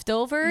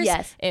leftovers,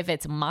 Yes. if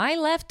it's my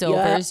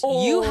leftovers,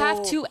 you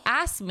have to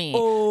ask me.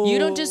 You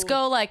don't just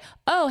go like,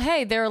 oh,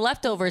 hey, there are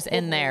leftovers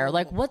in there.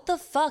 Like, what the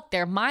fuck?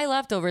 They're my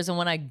leftovers. And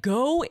when I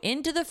go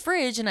into the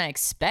fridge and I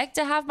expect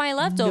to have my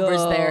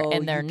leftovers there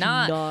and they're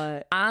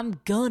not, I'm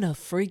gonna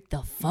freak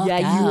the fuck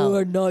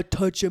out. not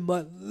touching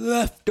my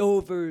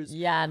leftovers.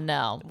 Yeah,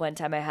 no. One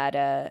time I had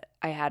a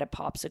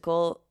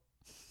popsicle.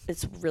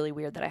 It's really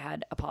weird that I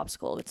had a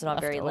popsicle. It's not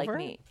very like Leftover?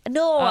 me.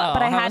 No,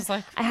 but I I was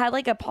like- had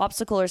like a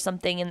popsicle or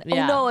something, and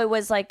Yeah. oh no, it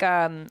was like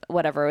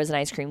whatever. It was an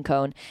ice cream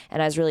cone,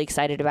 and I was really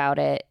excited about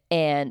it,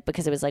 and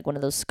because it was like one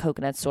of those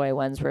coconut soy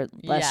ones where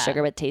less Yeah.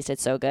 sugar but tasted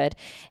so good.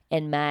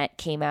 And Matt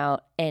came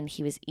out and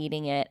he was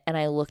eating it, and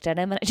I looked at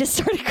him and I just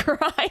started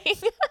crying.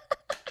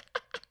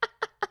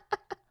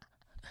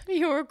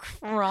 You were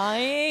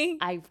crying?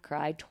 I've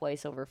cried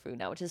twice over food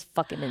now, which is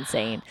fucking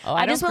insane. Oh,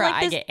 I don't just went cry.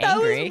 I this, get that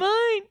angry. was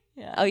mine.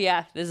 Yeah. Oh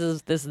yeah, this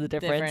is the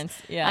difference.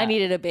 Yeah. I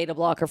needed a beta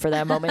blocker for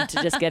that moment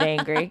to just get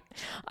angry.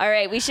 All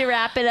right, we should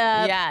wrap it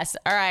up. Yes.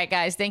 All right,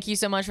 guys. Thank you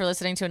so much for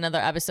listening to another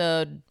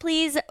episode.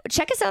 Please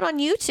check us out on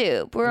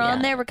YouTube. We're on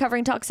Yeah. there,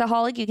 Recovering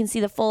Toxaholic. You can see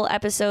the full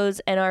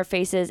episodes and our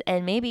faces,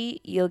 and maybe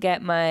you'll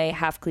get my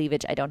half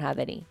cleavage. I don't have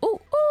any. Ooh.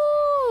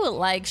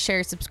 Like,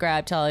 share,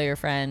 subscribe, tell all your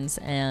friends.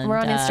 And We're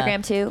on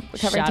Instagram too,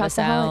 Recovering shout us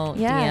Toxaholic. out,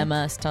 Yeah. DM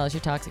us, tell us your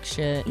toxic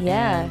shit.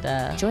 Yeah.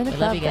 And, Join the we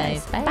club, love you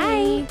guys.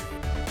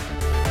 Bye.